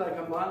after like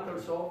a month or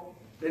so,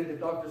 then the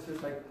doctor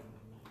says like,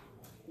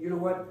 you know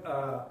what,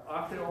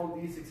 after all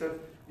these exams,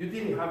 you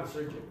didn't have a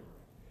surgery.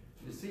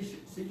 The seizure?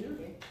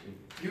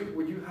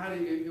 When you had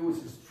it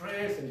was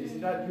stress and this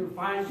and that, you're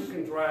fine, you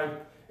can drive.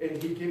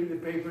 And he gave you the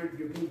paper,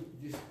 you can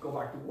just go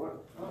back to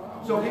work.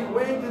 So he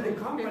went to the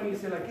company and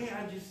said like, hey,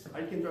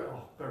 I can drive.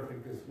 Oh,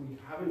 perfect, because we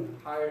haven't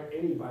hired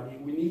anybody,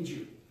 we need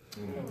you.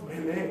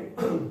 And then,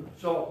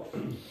 so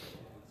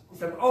he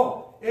said,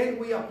 oh, and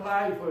we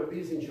applied for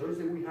this insurance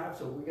that we have,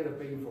 so we're going to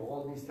pay you for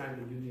all this time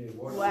that you didn't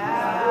work.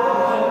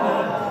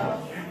 Wow.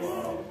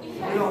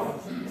 You know,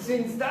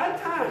 since that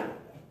time,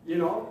 you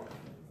know,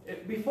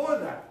 before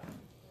that,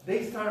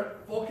 they start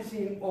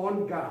focusing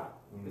on God.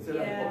 They said,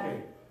 like,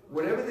 okay,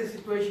 whatever the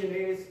situation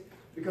is,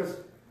 because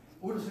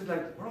Udo says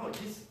like, bro,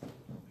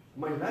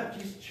 my life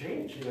just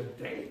changed in a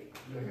day.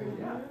 Like,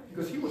 yeah,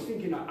 because he was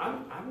thinking,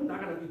 I'm not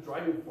going to be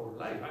driving for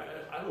life.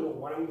 I don't know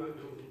what I'm going to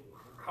do.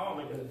 How am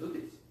I going to do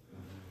this?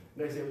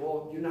 And I said,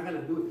 well, you're not going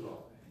to do it,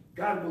 bro.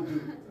 God will do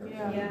it.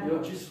 You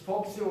know, just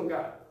focusing on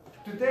God.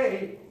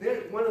 Today,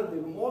 they're one of the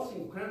most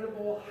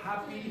incredible,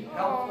 happy,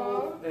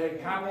 helpful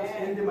couples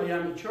in the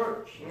Miami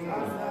church.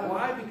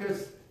 Why?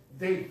 Because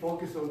they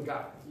focus on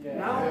God.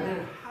 Now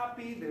they're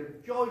happy, they're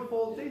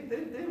joyful, they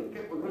don't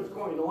care what's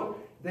going on.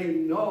 They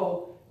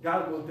know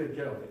God will take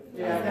care of it.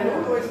 And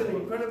Udo is an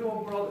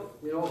incredible brother,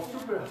 you know,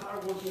 super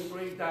hardworking,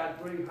 great dad,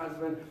 great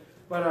husband.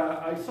 But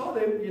I saw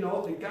them, you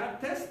know, God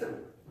tested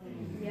them.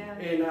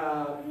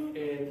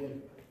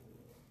 And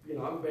you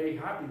know, I'm very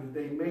happy that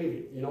they made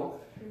it, you know.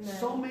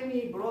 So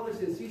many brothers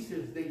and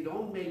sisters, they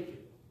don't make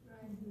it.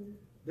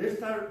 They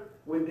start,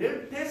 when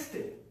they're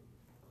tested,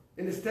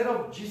 and instead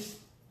of just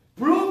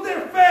prove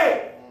their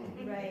faith,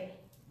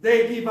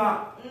 they give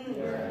up.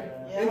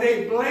 And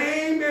they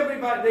blame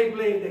everybody. They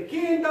blame the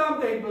kingdom,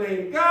 they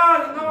blame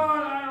God.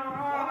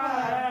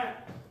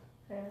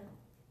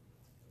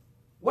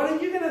 What are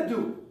you going to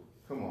do?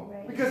 Come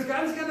on. Because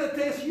God is going to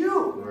test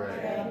you.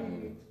 Right.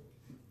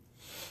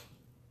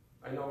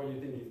 I know what you're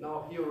thinking.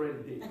 No, he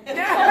already did. I'm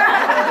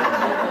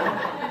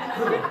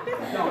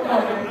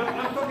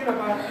talking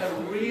about a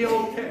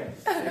real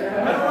test. I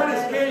don't want to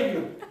scare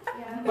you.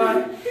 But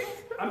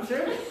I'm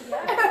serious.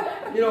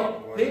 You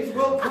know, things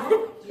will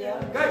come.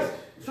 Guys,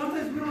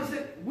 sometimes we don't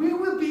say, we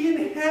will be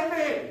in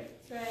heaven.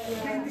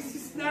 Okay, this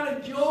is not a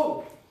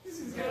joke. This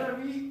is going to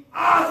be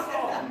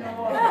awesome.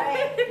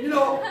 You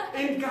know,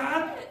 and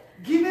God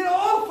give it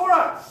all for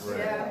us.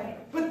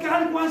 But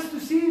God wants to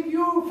see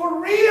you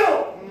for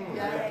real.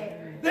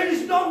 There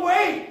is no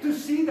way to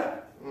see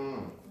that.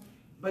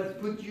 But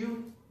put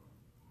you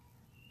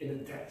in a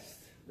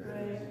test.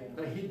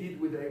 Like he did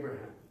with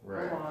Abraham.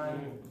 Right.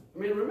 I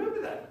mean, remember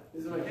that.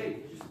 He's like, hey,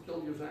 you just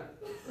killed your son.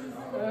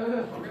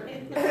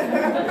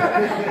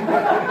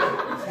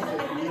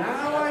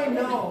 Now I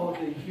know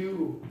that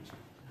you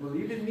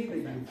believe in me, that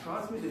you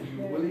trust me, that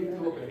you're willing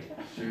to obey.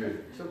 Sure.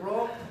 So,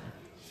 bro,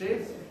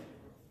 sis,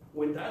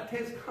 when that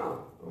test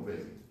comes, Obey.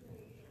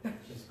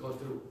 just go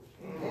through.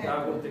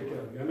 God will take care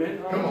of you.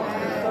 Amen? Come on.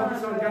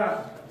 Focus on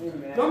God.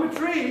 Number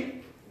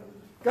 3,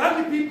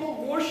 godly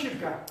people worship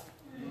God.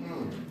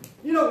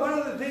 You know, one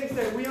of the things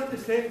that we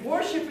understand,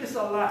 worship is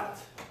a lot.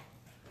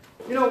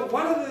 You know,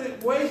 one of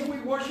the ways we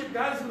worship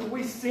God is when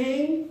we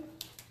sing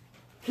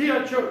here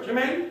at church.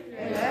 Amen?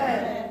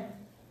 Amen.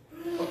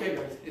 Okay,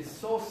 guys, it's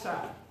so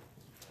sad,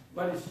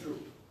 but it's true.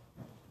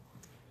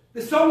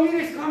 The song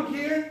leaders come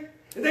here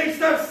and they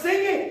start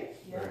singing.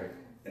 Right.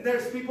 And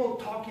there's people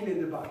talking in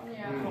the back.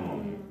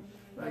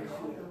 Like,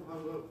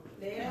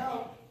 They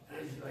help.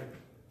 and it's like,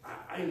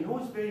 I know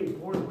it's very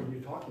important what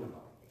you're talking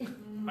about.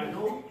 I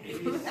know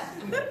it is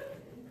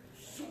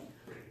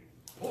super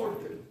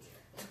important.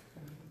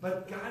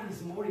 But God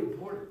is more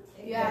important.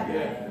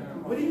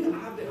 We need to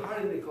have the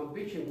heart and the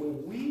conviction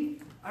when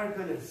we are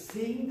going to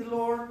sing the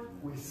Lord,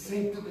 we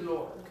sing to the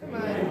Lord. And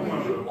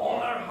with all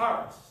our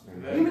hearts.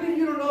 Even if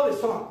you don't know the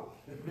song,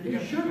 you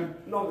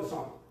should know the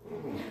song.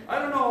 I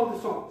don't know all the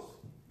songs.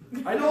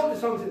 I know all the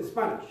songs in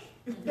Spanish.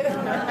 But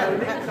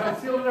I'm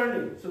still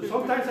learning. So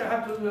sometimes I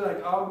have to do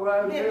like, oh,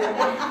 well, but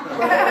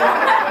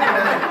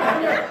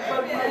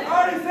my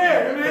heart is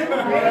there, amen?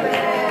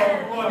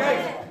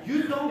 Guys,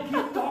 you don't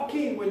keep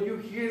talking when you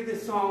hear the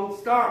song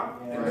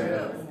start.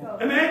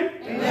 Amen?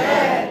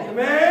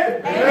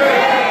 Amen?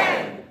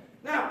 Amen?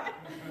 Now,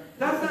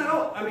 that's not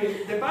all. I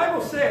mean, the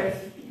Bible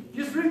says,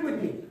 just read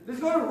with me.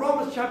 Let's go to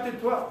Romans chapter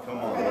 12. Come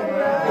on.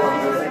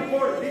 This is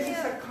important. This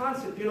is a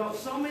concept. You know,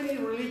 so many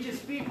religious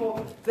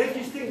people, they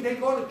just think they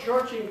go to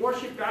church and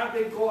worship God.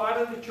 They go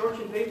out of the church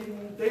and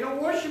they don't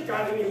worship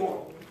God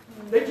anymore.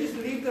 They just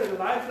live their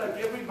life like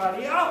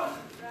everybody else.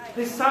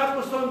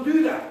 Disciples don't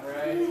do that.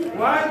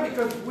 Why?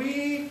 Because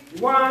we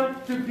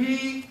want to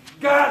be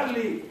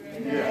godly.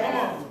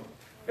 Yeah.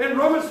 In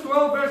Romans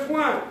 12, verse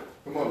 1,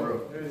 Come on,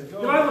 bro.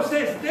 the Bible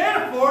says,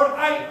 therefore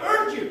I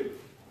urge you,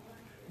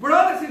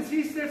 brothers and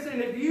sisters, in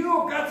the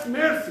view of God's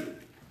mercy,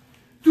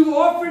 to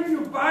offer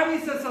your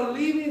bodies as a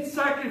living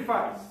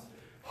sacrifice,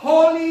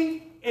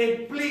 holy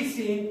and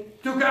pleasing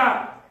to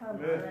God.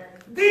 Amen.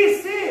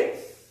 This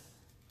is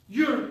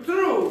your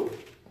true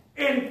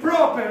and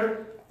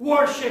proper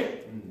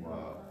worship.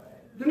 Wow.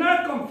 Do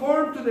not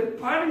conform to the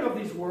pattern of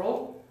this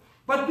world,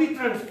 but be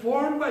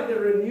transformed by the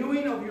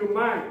renewing of your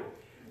mind.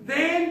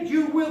 Then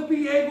you will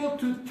be able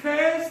to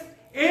test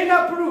and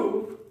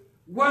approve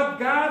what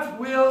God's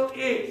will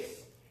is.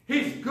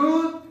 His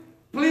good,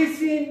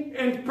 pleasing,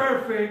 and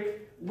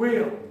perfect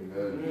will.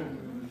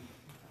 Amen.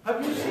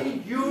 Have you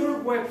seen your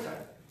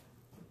website?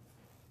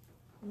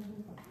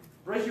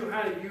 Raise your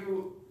hand if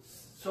you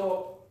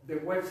saw the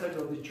website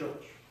of the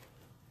church.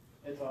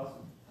 It's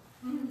awesome.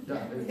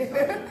 Yeah,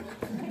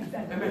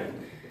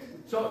 amen.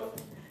 So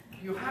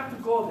you have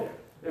to go there.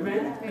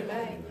 Amen.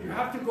 You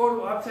have to go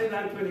to Upside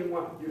Down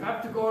 21. You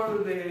have to go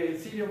to the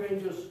City of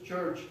Angels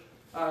Church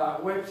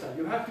website.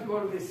 You have to go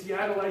to the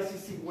Seattle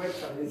ICC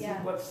website and see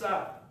what's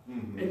up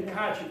and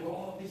catch it.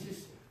 Oh, this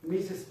is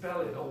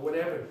misspelled or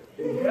whatever.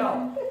 And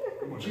help.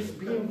 Just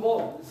be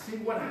involved. See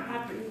what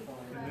happened.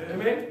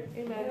 Amen.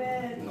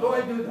 Amen. So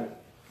I do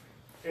that.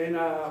 And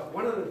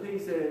one of the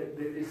things that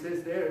it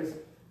says there is,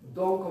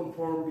 don't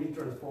conform, be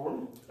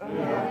transformed.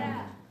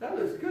 That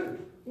looks good.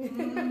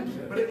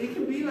 But it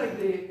can be like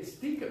the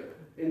sticker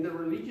in the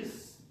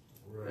religious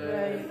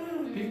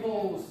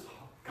people's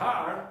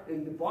car,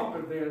 in the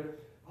bumper there.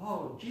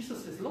 Oh,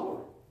 Jesus is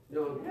Lord. You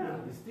know, yeah,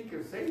 the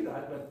sticker saying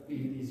that, but it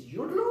is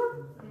your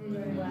Lord.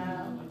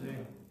 Wow.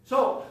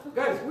 So,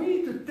 guys, we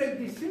need to take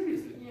this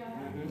seriously.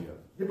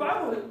 The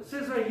Bible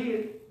says right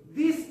here,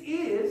 this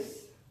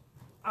is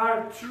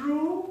our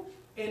true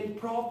and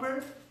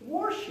proper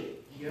worship.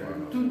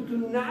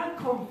 To not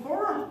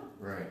conform,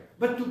 Right.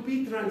 but to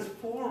be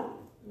transformed.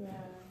 Yeah.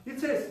 It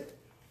says,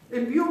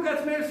 in view of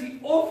God's mercy,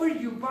 offer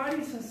your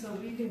bodies as a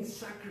living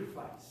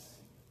sacrifice.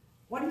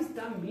 What does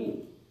that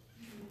mean?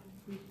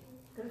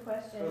 Good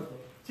question.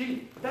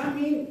 See, that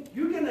means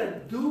you're going to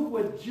do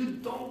what you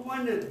don't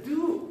want to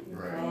do.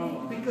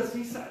 Right. Because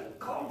it's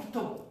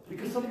uncomfortable.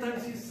 Because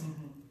sometimes it's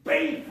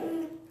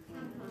painful.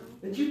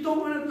 And you don't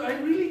want to do, I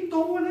really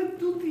don't want to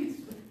do this.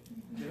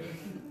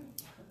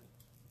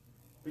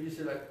 But you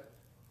say like,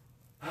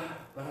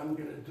 but I'm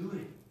going to do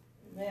it.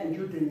 And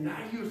you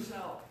deny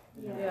yourself.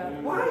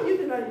 Why do you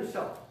deny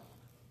yourself?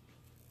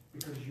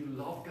 Because you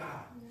love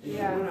God. And you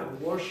want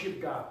to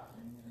worship God.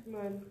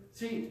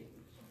 See,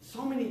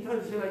 so many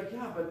times they're like,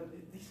 yeah, but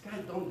this guy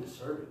don't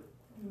deserve it.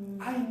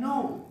 I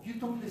know you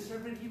don't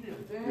deserve it either.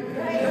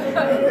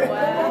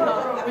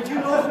 Wow. But you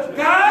know,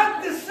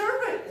 God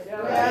deserves it.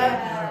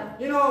 Yeah.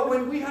 You know,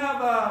 when we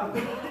have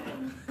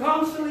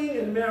counseling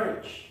in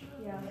marriage,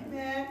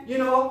 you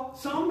know,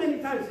 so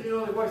many times, you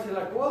know, the wife say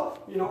like, well,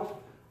 you know,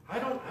 I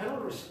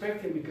don't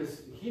respect him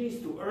because he needs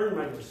to earn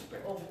my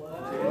respect.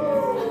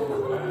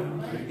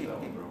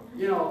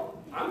 You know,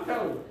 I'm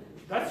telling you,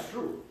 that's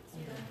true.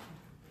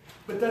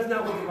 But that's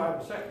not what the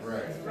Bible says.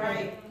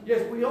 Right.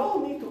 Yes, we all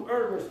need to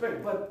earn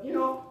respect, but you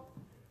know,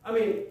 I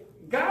mean,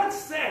 God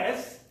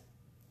says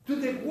to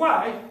the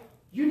wife,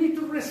 you need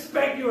to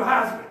respect your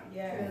husband.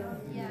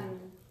 Yeah.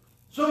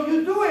 So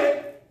you do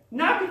it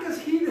not because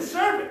he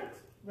deserves it.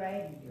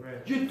 Right.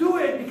 You do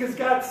it because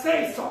God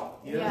says so.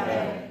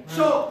 Yeah.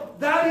 So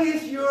that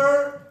is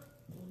your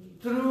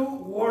true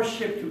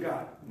worship to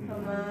God.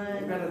 Come I'm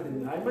on. going to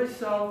deny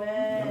myself.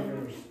 Amen. I'm going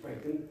to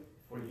respect him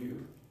for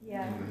you.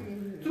 Yeah.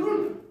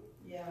 Truly.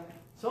 Yeah.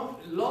 Some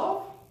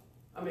love.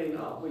 I mean,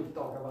 we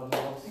talk about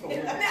love so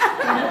much.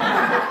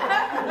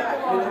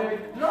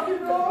 Love you,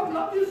 bro.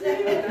 Love you,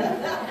 Steve.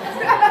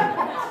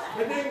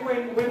 But then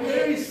when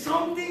there is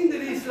something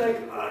that is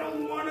like, I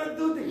don't want to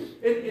do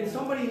this, and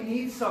somebody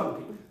needs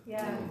something.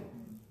 Yeah.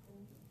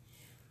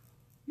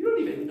 You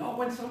don't even know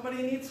when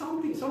somebody needs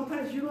something.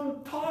 Sometimes you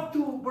don't talk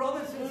to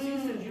brothers and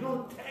sisters. You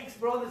don't text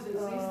brothers and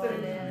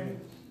sisters.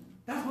 Man.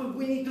 That's what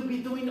we need to be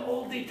doing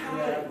all the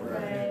time.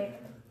 Right.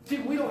 See,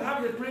 we don't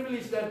have the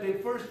privilege that the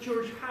first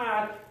church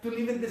had to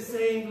live in the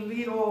same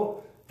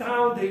little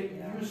town that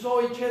you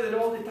saw each other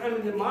all the time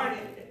in the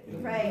market.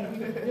 Right.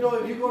 You know,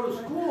 if you go to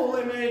school,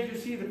 I mean, you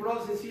see the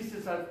brothers and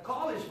sisters at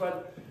college,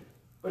 but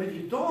if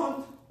you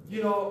don't,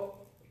 you know,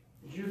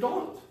 you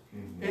don't.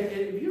 And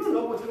if you don't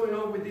know what's going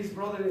on with this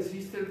brother and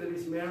sister that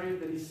is married,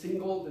 that is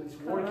single, that is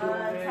working all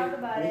day, talk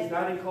about that is it.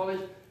 not in college,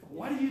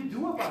 what do you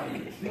do about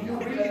it? Do you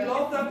really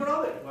love that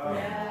brother?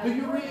 Yeah. Do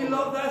you really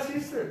love that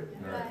sister?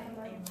 Right.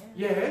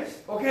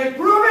 Yes. Okay,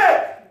 prove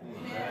it.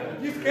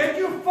 You get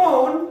your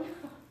phone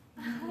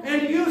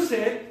and use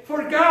it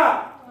for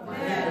God.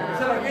 I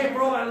said, like, hey,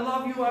 bro, I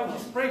love you. I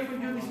just prayed for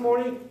you this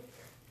morning.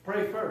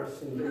 Pray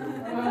first. And then,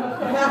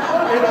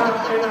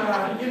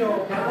 you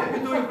know, I hope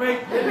you're doing great.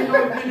 Let me know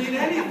if you need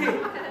anything.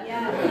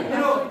 Yeah. You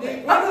know,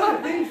 one of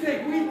the things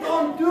that we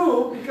don't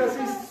do because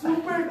it's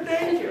super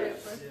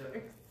dangerous.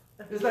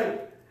 It's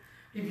like,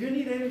 if you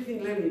need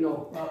anything, let me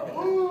know.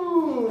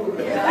 Ooh.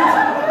 You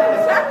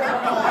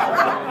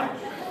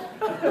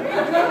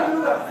can't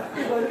do that.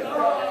 It's like,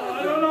 oh,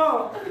 I don't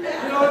know.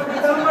 You know,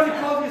 when somebody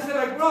calls you and say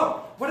like, bro,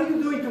 what are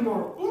you doing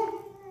tomorrow?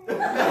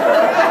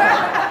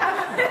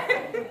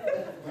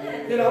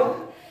 You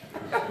know?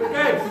 But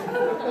guys,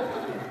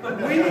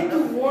 we need to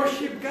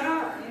worship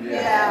God.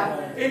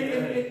 Yeah.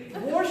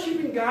 And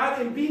worshiping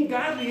God and being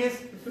godly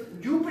is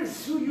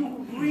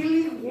you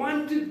really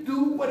want to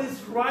do what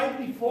is right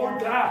before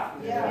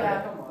God.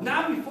 Yeah.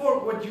 Not before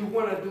what you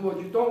want to do or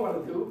you don't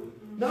want to do.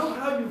 Not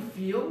how you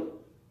feel.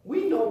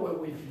 We know what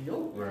we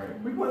feel.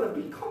 Right. We want to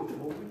be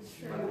comfortable.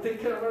 We want to take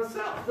care of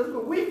ourselves. That's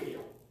what we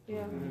feel.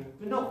 Yeah.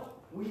 But no,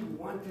 we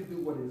want to do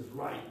what is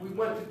right. We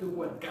want to do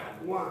what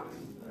God wants.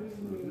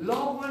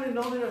 Love one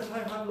another as I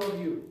have loved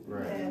you.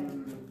 Right.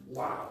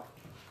 Wow.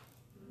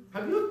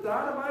 Have you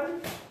thought about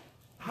it?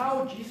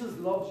 How Jesus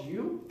loves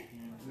you?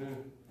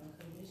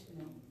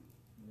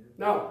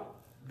 Now,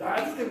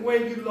 that's the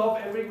way you love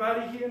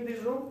everybody here in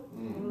this room?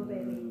 Oh,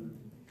 baby.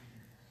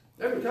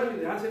 Let me tell you,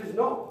 the answer is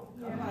no.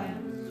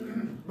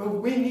 But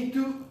we need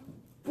to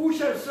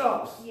push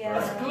ourselves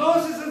Yes. as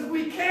close as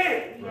we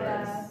can.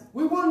 Yes.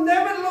 We will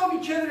never love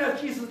each other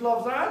as Jesus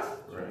loves us.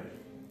 Right.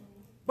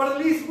 But at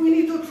least we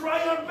need to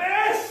try our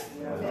best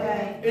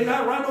Right. and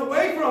not run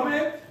away from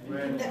it.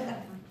 Right.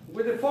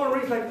 With the phone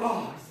rings like,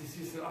 oh, this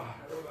is,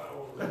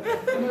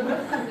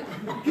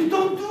 you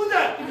don't do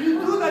that. If you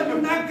do that,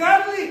 you're not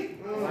godly.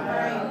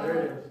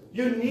 Right.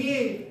 You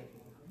need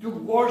to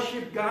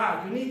worship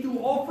God. You need to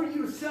offer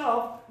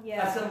yourself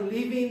Yeah. as a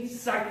living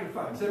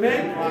sacrifice.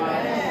 Amen?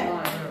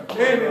 Amen.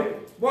 Amen.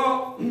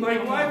 Well, my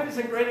wife is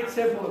a great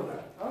example of that.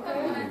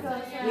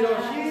 You know,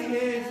 she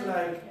is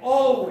like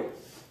always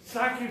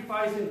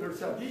sacrificing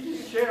herself. You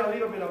just share a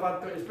little bit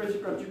about the special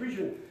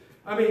contribution.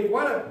 I mean,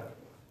 what a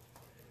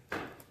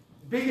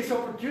biggest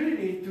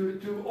opportunity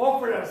to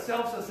offer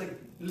ourselves as a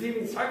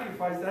living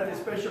sacrifice, that is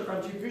special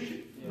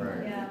contribution.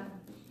 Right. Yeah.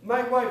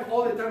 My wife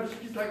all the time,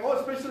 she's like,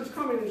 oh, special is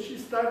coming, and she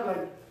started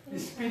like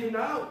spitting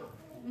out.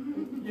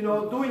 You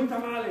know, doing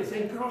tamales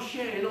and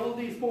crochet and all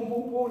these boom,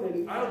 boom, boom,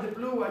 and out of the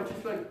blue, I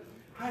just like,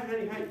 hi,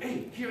 honey, hi,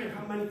 hey, here I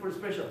have money for a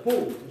special.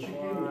 Boom, and she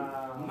gave me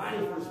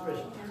money for a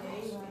special.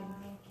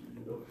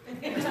 You know?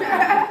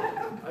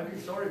 I feel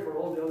sorry for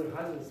all the other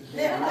husbands.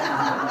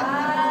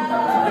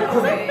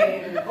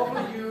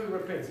 Hopefully you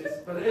repent, sis.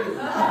 But anyway.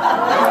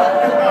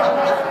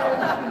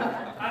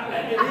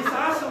 It is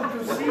awesome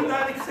to see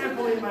that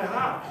example in my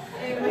heart.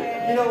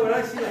 You know, when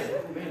I see like,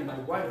 oh man, my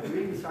wife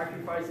really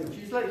sacrificing,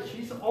 she's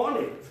on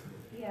it.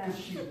 Yeah.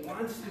 Because she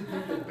wants to do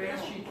the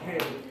best she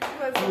can.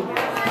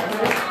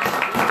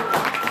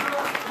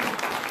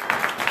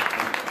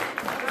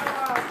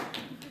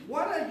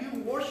 What are you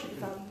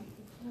worshiping?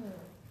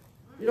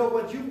 You know,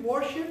 what you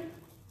worship,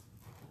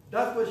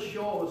 that's what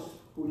shows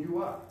who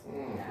you are.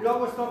 You know, I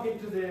was talking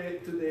to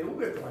the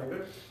Uber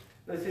driver,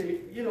 and I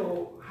say, you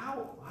know,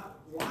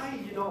 why,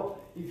 you know,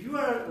 if you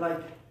are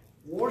like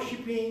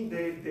worshiping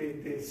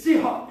the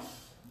Seahawks,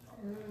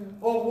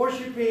 or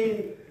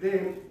worshiping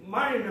the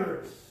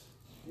Mariners,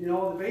 you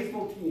know, the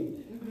baseball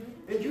team,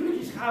 and you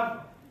just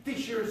have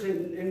t-shirts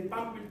and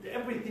bump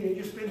everything, and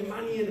you spend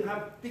money and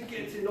have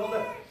tickets and all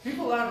that,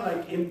 people are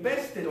like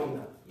invested on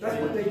that.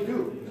 That's what they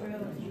do.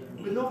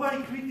 But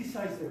nobody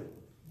criticizes them.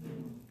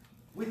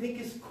 We think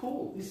it's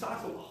cool. It's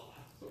awesome. Oh,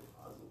 that's so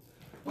awesome.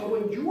 But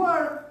when you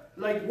are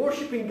like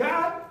worshiping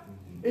God,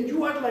 and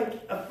you are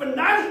like a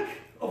fanatic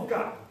of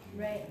God,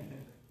 Right.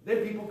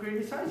 then people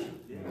criticize you.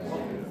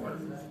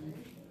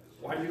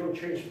 Why you don't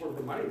change for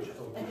the marriage?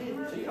 So,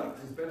 see,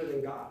 it's better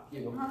than God,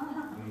 you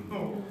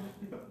know.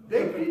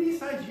 They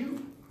criticize you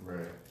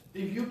Right.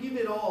 if you give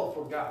it all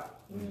for God.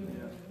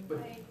 But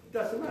it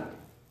doesn't matter.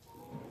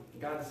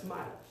 God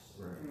smiles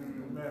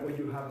Right. when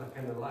you have that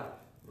kind of life.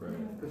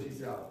 Right. Because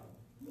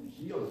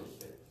He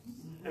understands.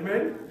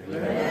 Amen?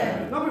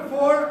 Amen. Number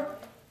 4,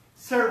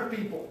 serve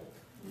people.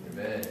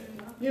 Amen.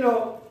 You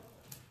know,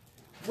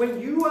 when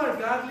you are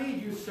godly,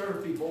 you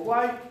serve people.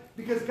 Why?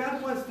 Because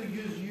God wants to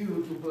use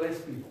you to bless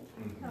people.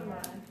 Come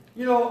on.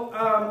 You know,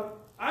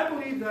 I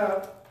believe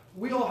that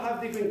we all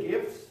have different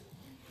gifts,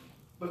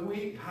 but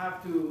we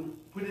have to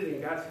put it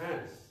in God's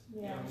hands.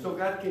 Yeah. So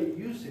God can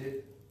use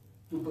it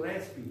to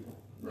bless people.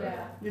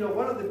 Yeah. You know,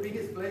 one of the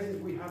biggest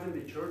blessings we have in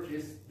the church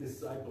is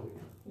discipling.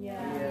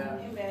 Yeah.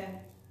 Amen.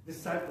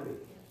 Discipling.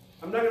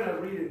 I'm not going to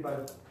read it,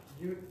 but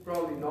you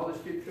probably know the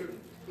scripture.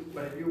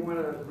 But if you want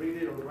to read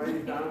it or write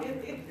it down,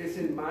 it's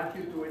in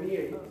Matthew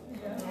 28,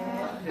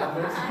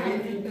 verse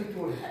 18 to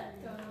 20.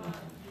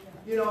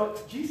 You know,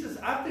 Jesus,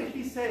 after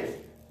he says,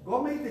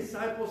 go make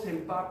disciples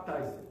and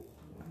baptize them.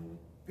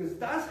 Because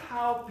that's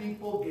how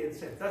people get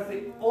saved. That's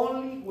the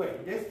only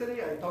way.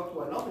 Yesterday I talked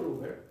to another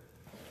Uber,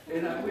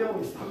 and we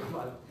always talk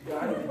about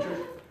God in the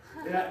church.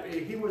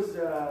 he was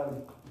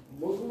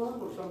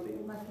Muslim or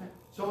something.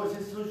 So I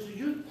said, so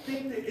you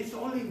think that it's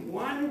only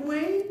one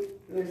way?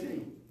 And I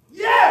said,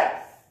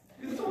 yes!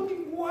 It's only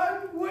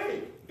one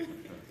way.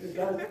 And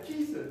that's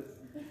Jesus.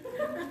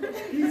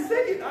 He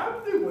said it,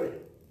 I'm the way.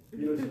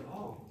 You know, he said,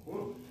 oh,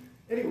 well.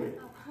 Anyway,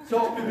 so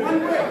one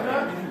way,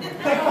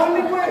 the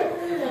only way.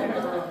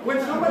 When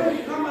somebody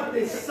become a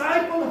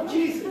disciple of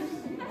Jesus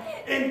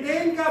and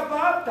then got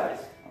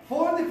baptized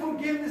for the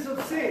forgiveness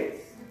of sins,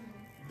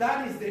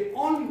 that is the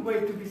only way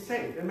to be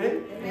saved.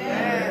 Amen?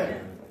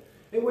 Amen.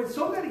 And when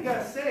somebody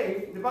got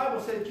saved, the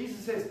Bible says,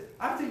 Jesus says,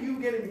 after you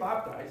getting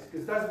baptized,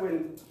 because that's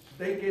when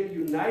they get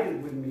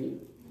united with me,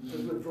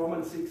 that's what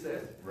Romans 6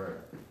 says. Right.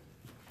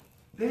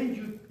 Then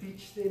you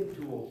teach them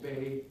to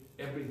obey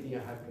everything I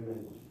have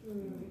commanded.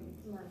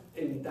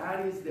 And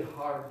that is the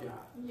hard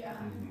job. Yeah.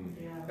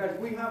 Guys,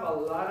 we have a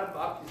lot of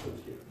baptisms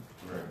here.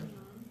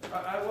 Right.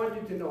 I want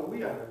you to know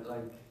we are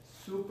like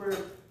super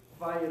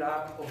fired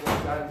up of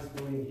what God is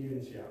doing here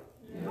in Seattle.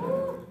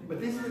 Yeah. But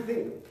this is the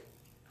thing.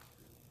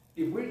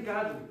 If we're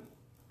godly,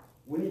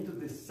 we need to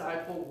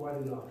disciple one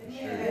another.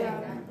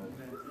 Yeah.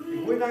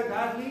 If we're not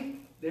godly,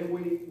 then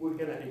we're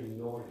going to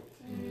ignore it.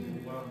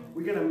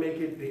 We're going to make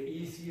it the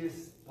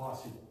easiest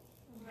possible.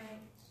 Right.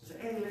 Say,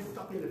 hey, let's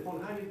talk on the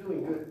phone. How are you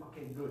doing? Good.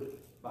 Okay, good.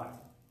 Bye.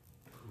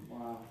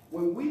 Wow.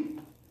 When we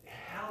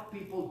help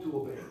people to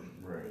obey,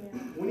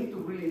 we need to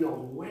really know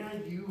where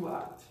are you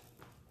at?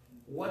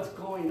 What's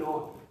going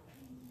on?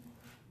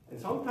 And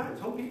sometimes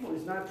some people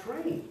is not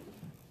trained.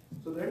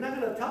 So they're not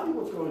going to tell you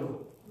what's going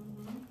on.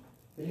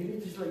 And you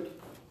need to just like,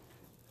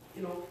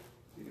 you know,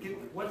 get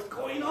what's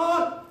going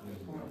on.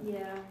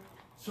 Yeah.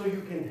 So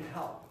you can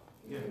help.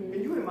 Yeah.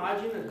 Can you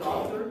imagine a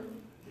doctor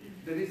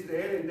that is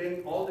there and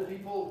then all the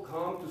people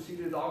come to see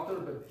the doctor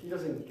but he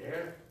doesn't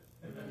care?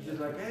 He's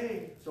just like,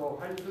 hey, so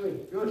how you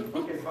doing? Good.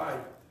 Okay, bye.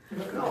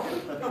 No,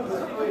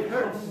 it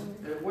hurts.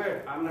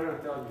 Where? I'm not going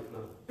to tell you.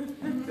 No. You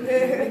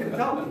can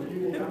tell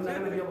me. I'm not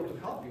going to be able to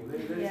help you.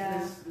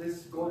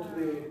 Let's go to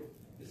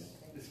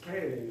the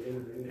scan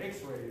and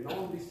x-ray and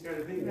all these kind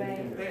of things.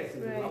 And tests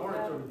and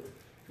laboratory.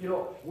 You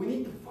know, we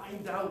need to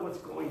find out what's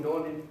going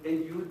on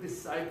in your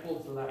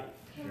disciple's life.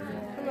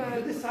 If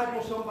you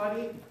disciple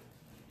somebody,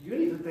 you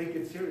need to take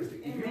it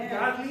seriously. If you're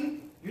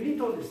godly, you need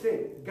to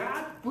understand,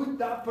 God put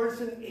that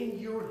person in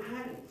your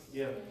hands.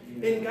 Yeah.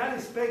 And God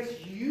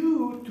expects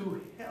you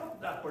to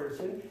help that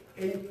person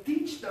and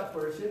teach that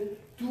person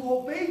to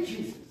obey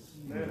Jesus.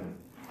 Yeah.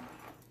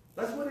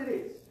 That's what it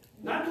is.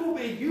 Not to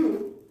obey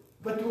you,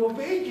 but to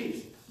obey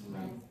Jesus.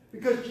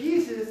 Because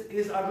Jesus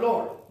is our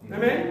Lord.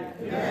 Amen?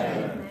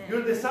 Yeah.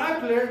 Your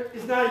discipler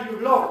is not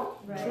your Lord.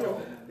 Right.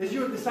 It's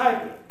your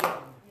discipler.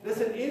 That's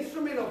an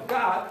instrument of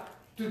God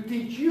to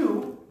teach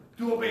you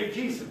to obey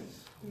Jesus.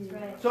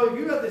 Right. So if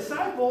you're a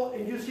disciple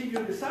and you see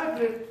your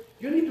discipler,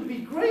 you need to be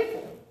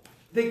grateful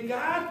that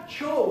God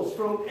chose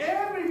from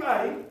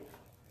everybody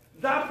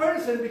that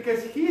person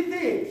because he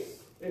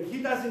thinks, and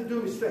he doesn't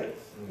do mistakes,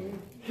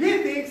 he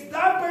thinks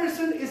that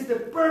person is the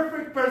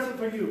perfect person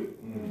for you.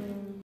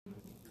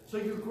 So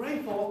you're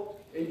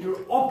grateful and you're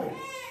open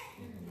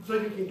so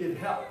you can get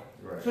help,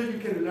 so you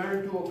can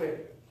learn to obey.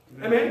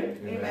 Amen?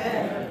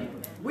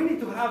 Amen. We need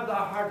to have that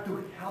heart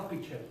to help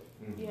each other.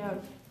 Yeah.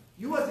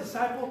 You as a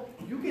disciple,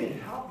 you can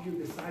help your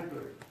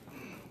discipler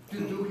to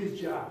do his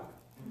job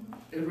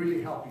and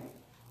really help you.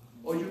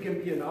 Or you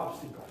can be an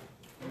obstacle.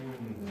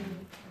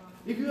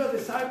 If you're a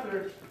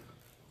discipler,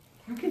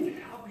 you can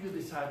help your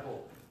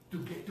disciple to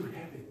get to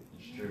heaven,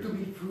 to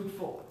be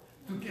fruitful,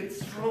 to get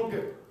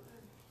stronger.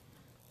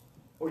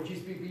 Or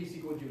just be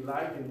busy with your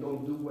life and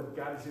don't do what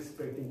God is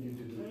expecting you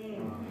to do.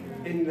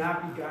 And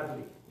not be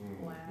godly.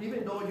 Wow.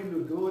 Even though you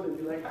look good and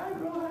you're like, I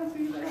grow, I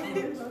see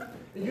that.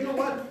 And you know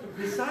what?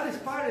 The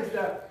saddest part is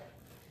that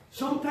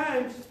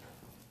sometimes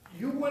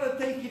you want to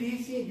take it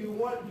easy. You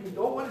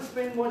don't want to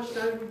spend much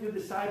time with your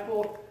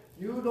disciple.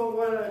 You don't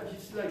want to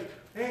just like,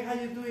 hey, how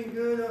you doing?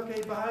 Good.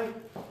 Okay, bye.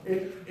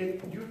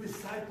 And your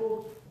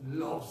disciple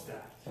loves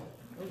that.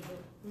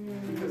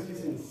 Because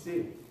he's in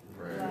sin.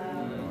 Right.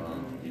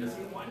 Wow. He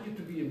doesn't want you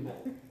to be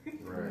involved.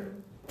 Right.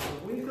 So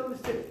we need to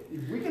understand,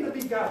 if we're going to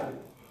be godly,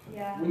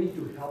 we need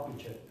to help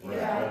each other.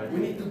 Right. We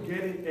need to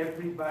get in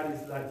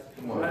everybody's lives.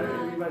 Not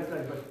everybody's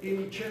life, but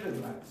in each other's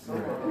lives.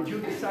 Right. With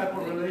your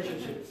disciple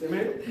relationships.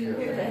 Amen?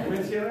 Yeah.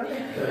 Amen, Sierra?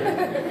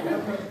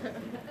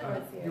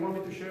 You want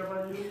me to share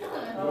about you?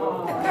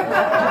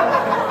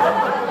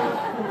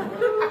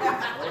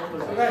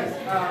 So guys,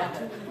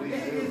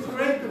 it's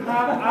great to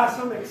have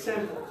awesome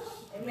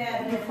examples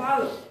to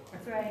follow.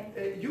 That's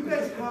right. You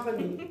guys have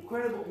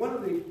one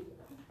of the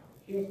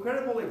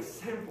incredible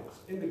examples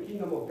in the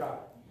kingdom of God.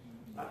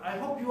 I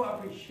hope you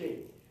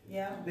appreciate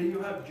that you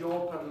have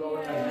Joel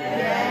Parloa.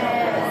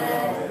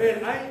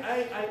 And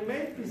I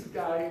met this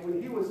guy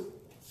when he was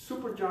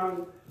super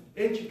young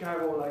in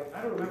Chicago, like,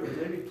 I don't remember,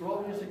 maybe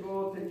 12 years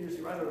ago, 10 years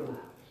ago, I don't know.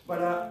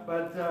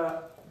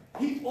 But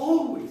he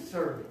always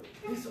serving.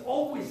 He's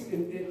always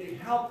in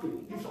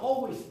helping. He's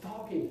always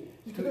talking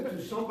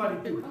to somebody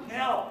to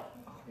help.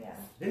 Yeah.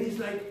 And he's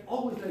like,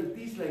 always like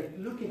this, like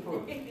looking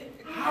for,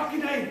 how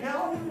can I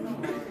help?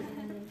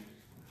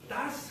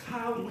 That's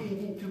how we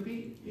need to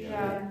be.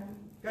 Yeah.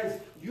 Guys,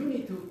 you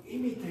need to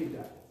imitate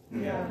that.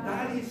 Yeah.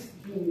 That is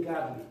being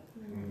godly.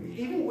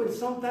 Even when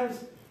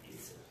sometimes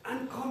it's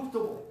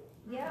uncomfortable.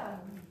 Yeah.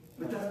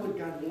 But that's what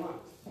God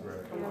wants.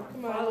 Right. Come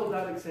on, follow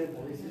that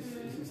example. This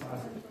is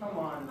awesome. Come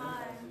on.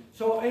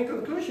 So in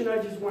conclusion, I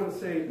just want to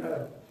say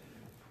that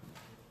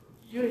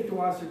you need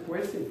to ask a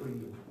question for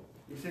you.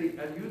 You say,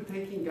 are you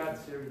taking God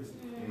seriously?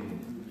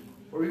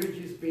 Or are you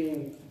just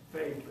being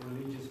fake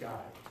religious guy?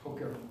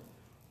 Okay.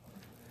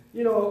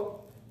 You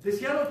know, the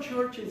Seattle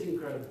church is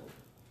incredible.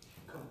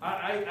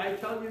 I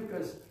tell you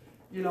because,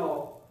 you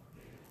know,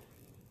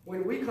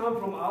 when we come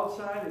from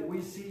outside and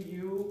we see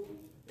you,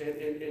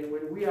 and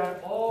when we are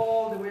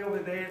all the way over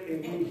there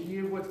and we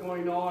hear what's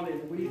going on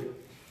and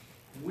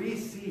we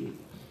see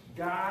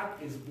God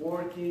is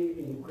working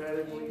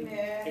incredibly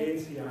in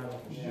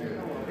Seattle. Yeah.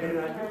 And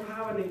you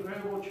have an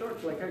incredible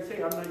church. Like I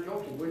say, I'm not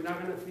joking. We're not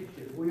going to fit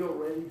here. We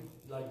already,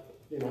 like,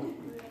 you know,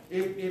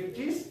 if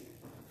just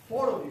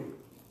four of you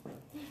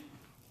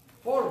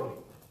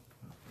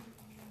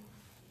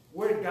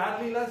were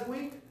godly last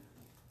week,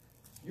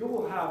 you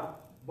will have a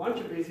bunch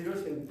of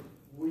visitors and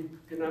we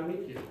cannot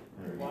meet you.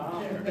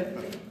 Wow.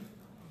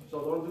 So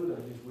don't do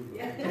that this week. You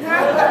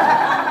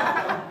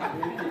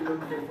can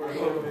look for a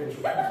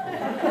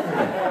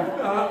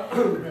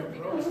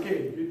just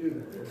kidding, you do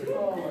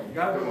that.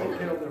 God will take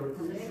care of the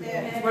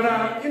recruitment. But,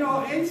 you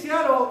know, in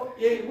Seattle,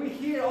 we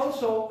hear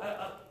also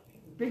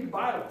big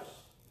battles,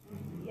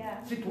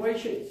 Yeah.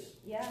 situations,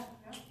 Yeah.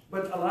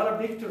 but a lot of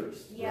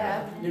victories.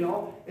 Yeah. You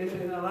know, and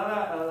a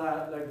lot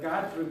of like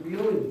God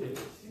revealing things.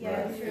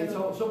 Yeah. And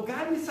so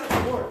God is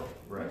at work.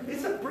 Right.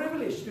 It's a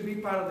privilege to be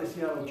part of the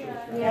Seattle church.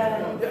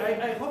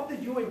 Yeah. I hope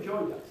that you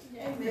enjoy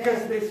that.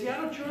 Because the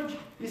Seattle church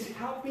is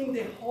helping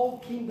the whole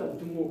kingdom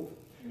to move.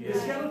 The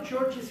Seattle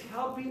church is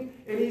helping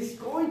and is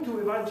going to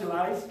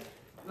evangelize,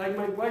 like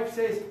my wife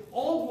says,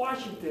 all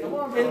Washington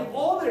and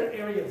other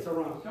areas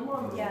around. Come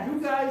on. Yeah.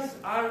 You guys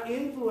are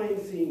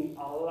influencing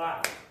a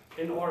lot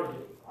in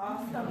Oregon.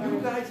 Awesome. You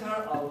guys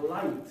are a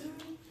light.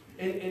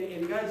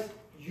 And guys,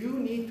 you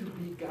need to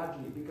be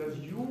godly because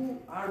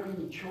you are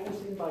being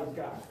chosen by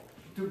God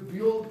to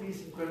build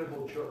this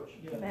incredible church,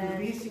 to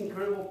this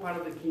incredible part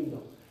of the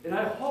kingdom. And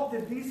I hope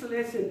that this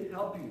lesson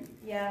help you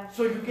Yeah.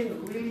 so you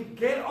can really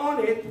get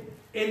on it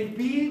and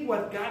be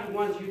what God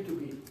wants you to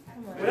be.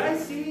 When I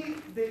see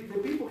the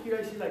people here,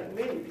 I see like,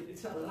 man,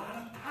 it's a lot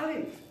of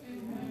talent.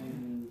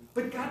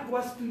 But God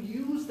wants to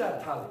use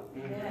that talent.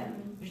 Yeah.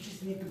 You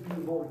just need to be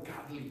more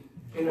godly.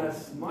 And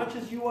as much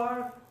as you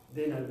are,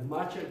 then as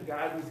much as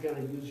God is going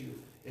to use you.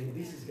 And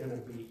this is going to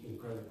be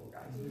incredible,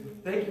 guys.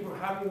 Thank you for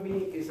having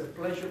me. It's a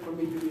pleasure for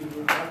me to be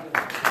here. God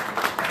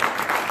bless you.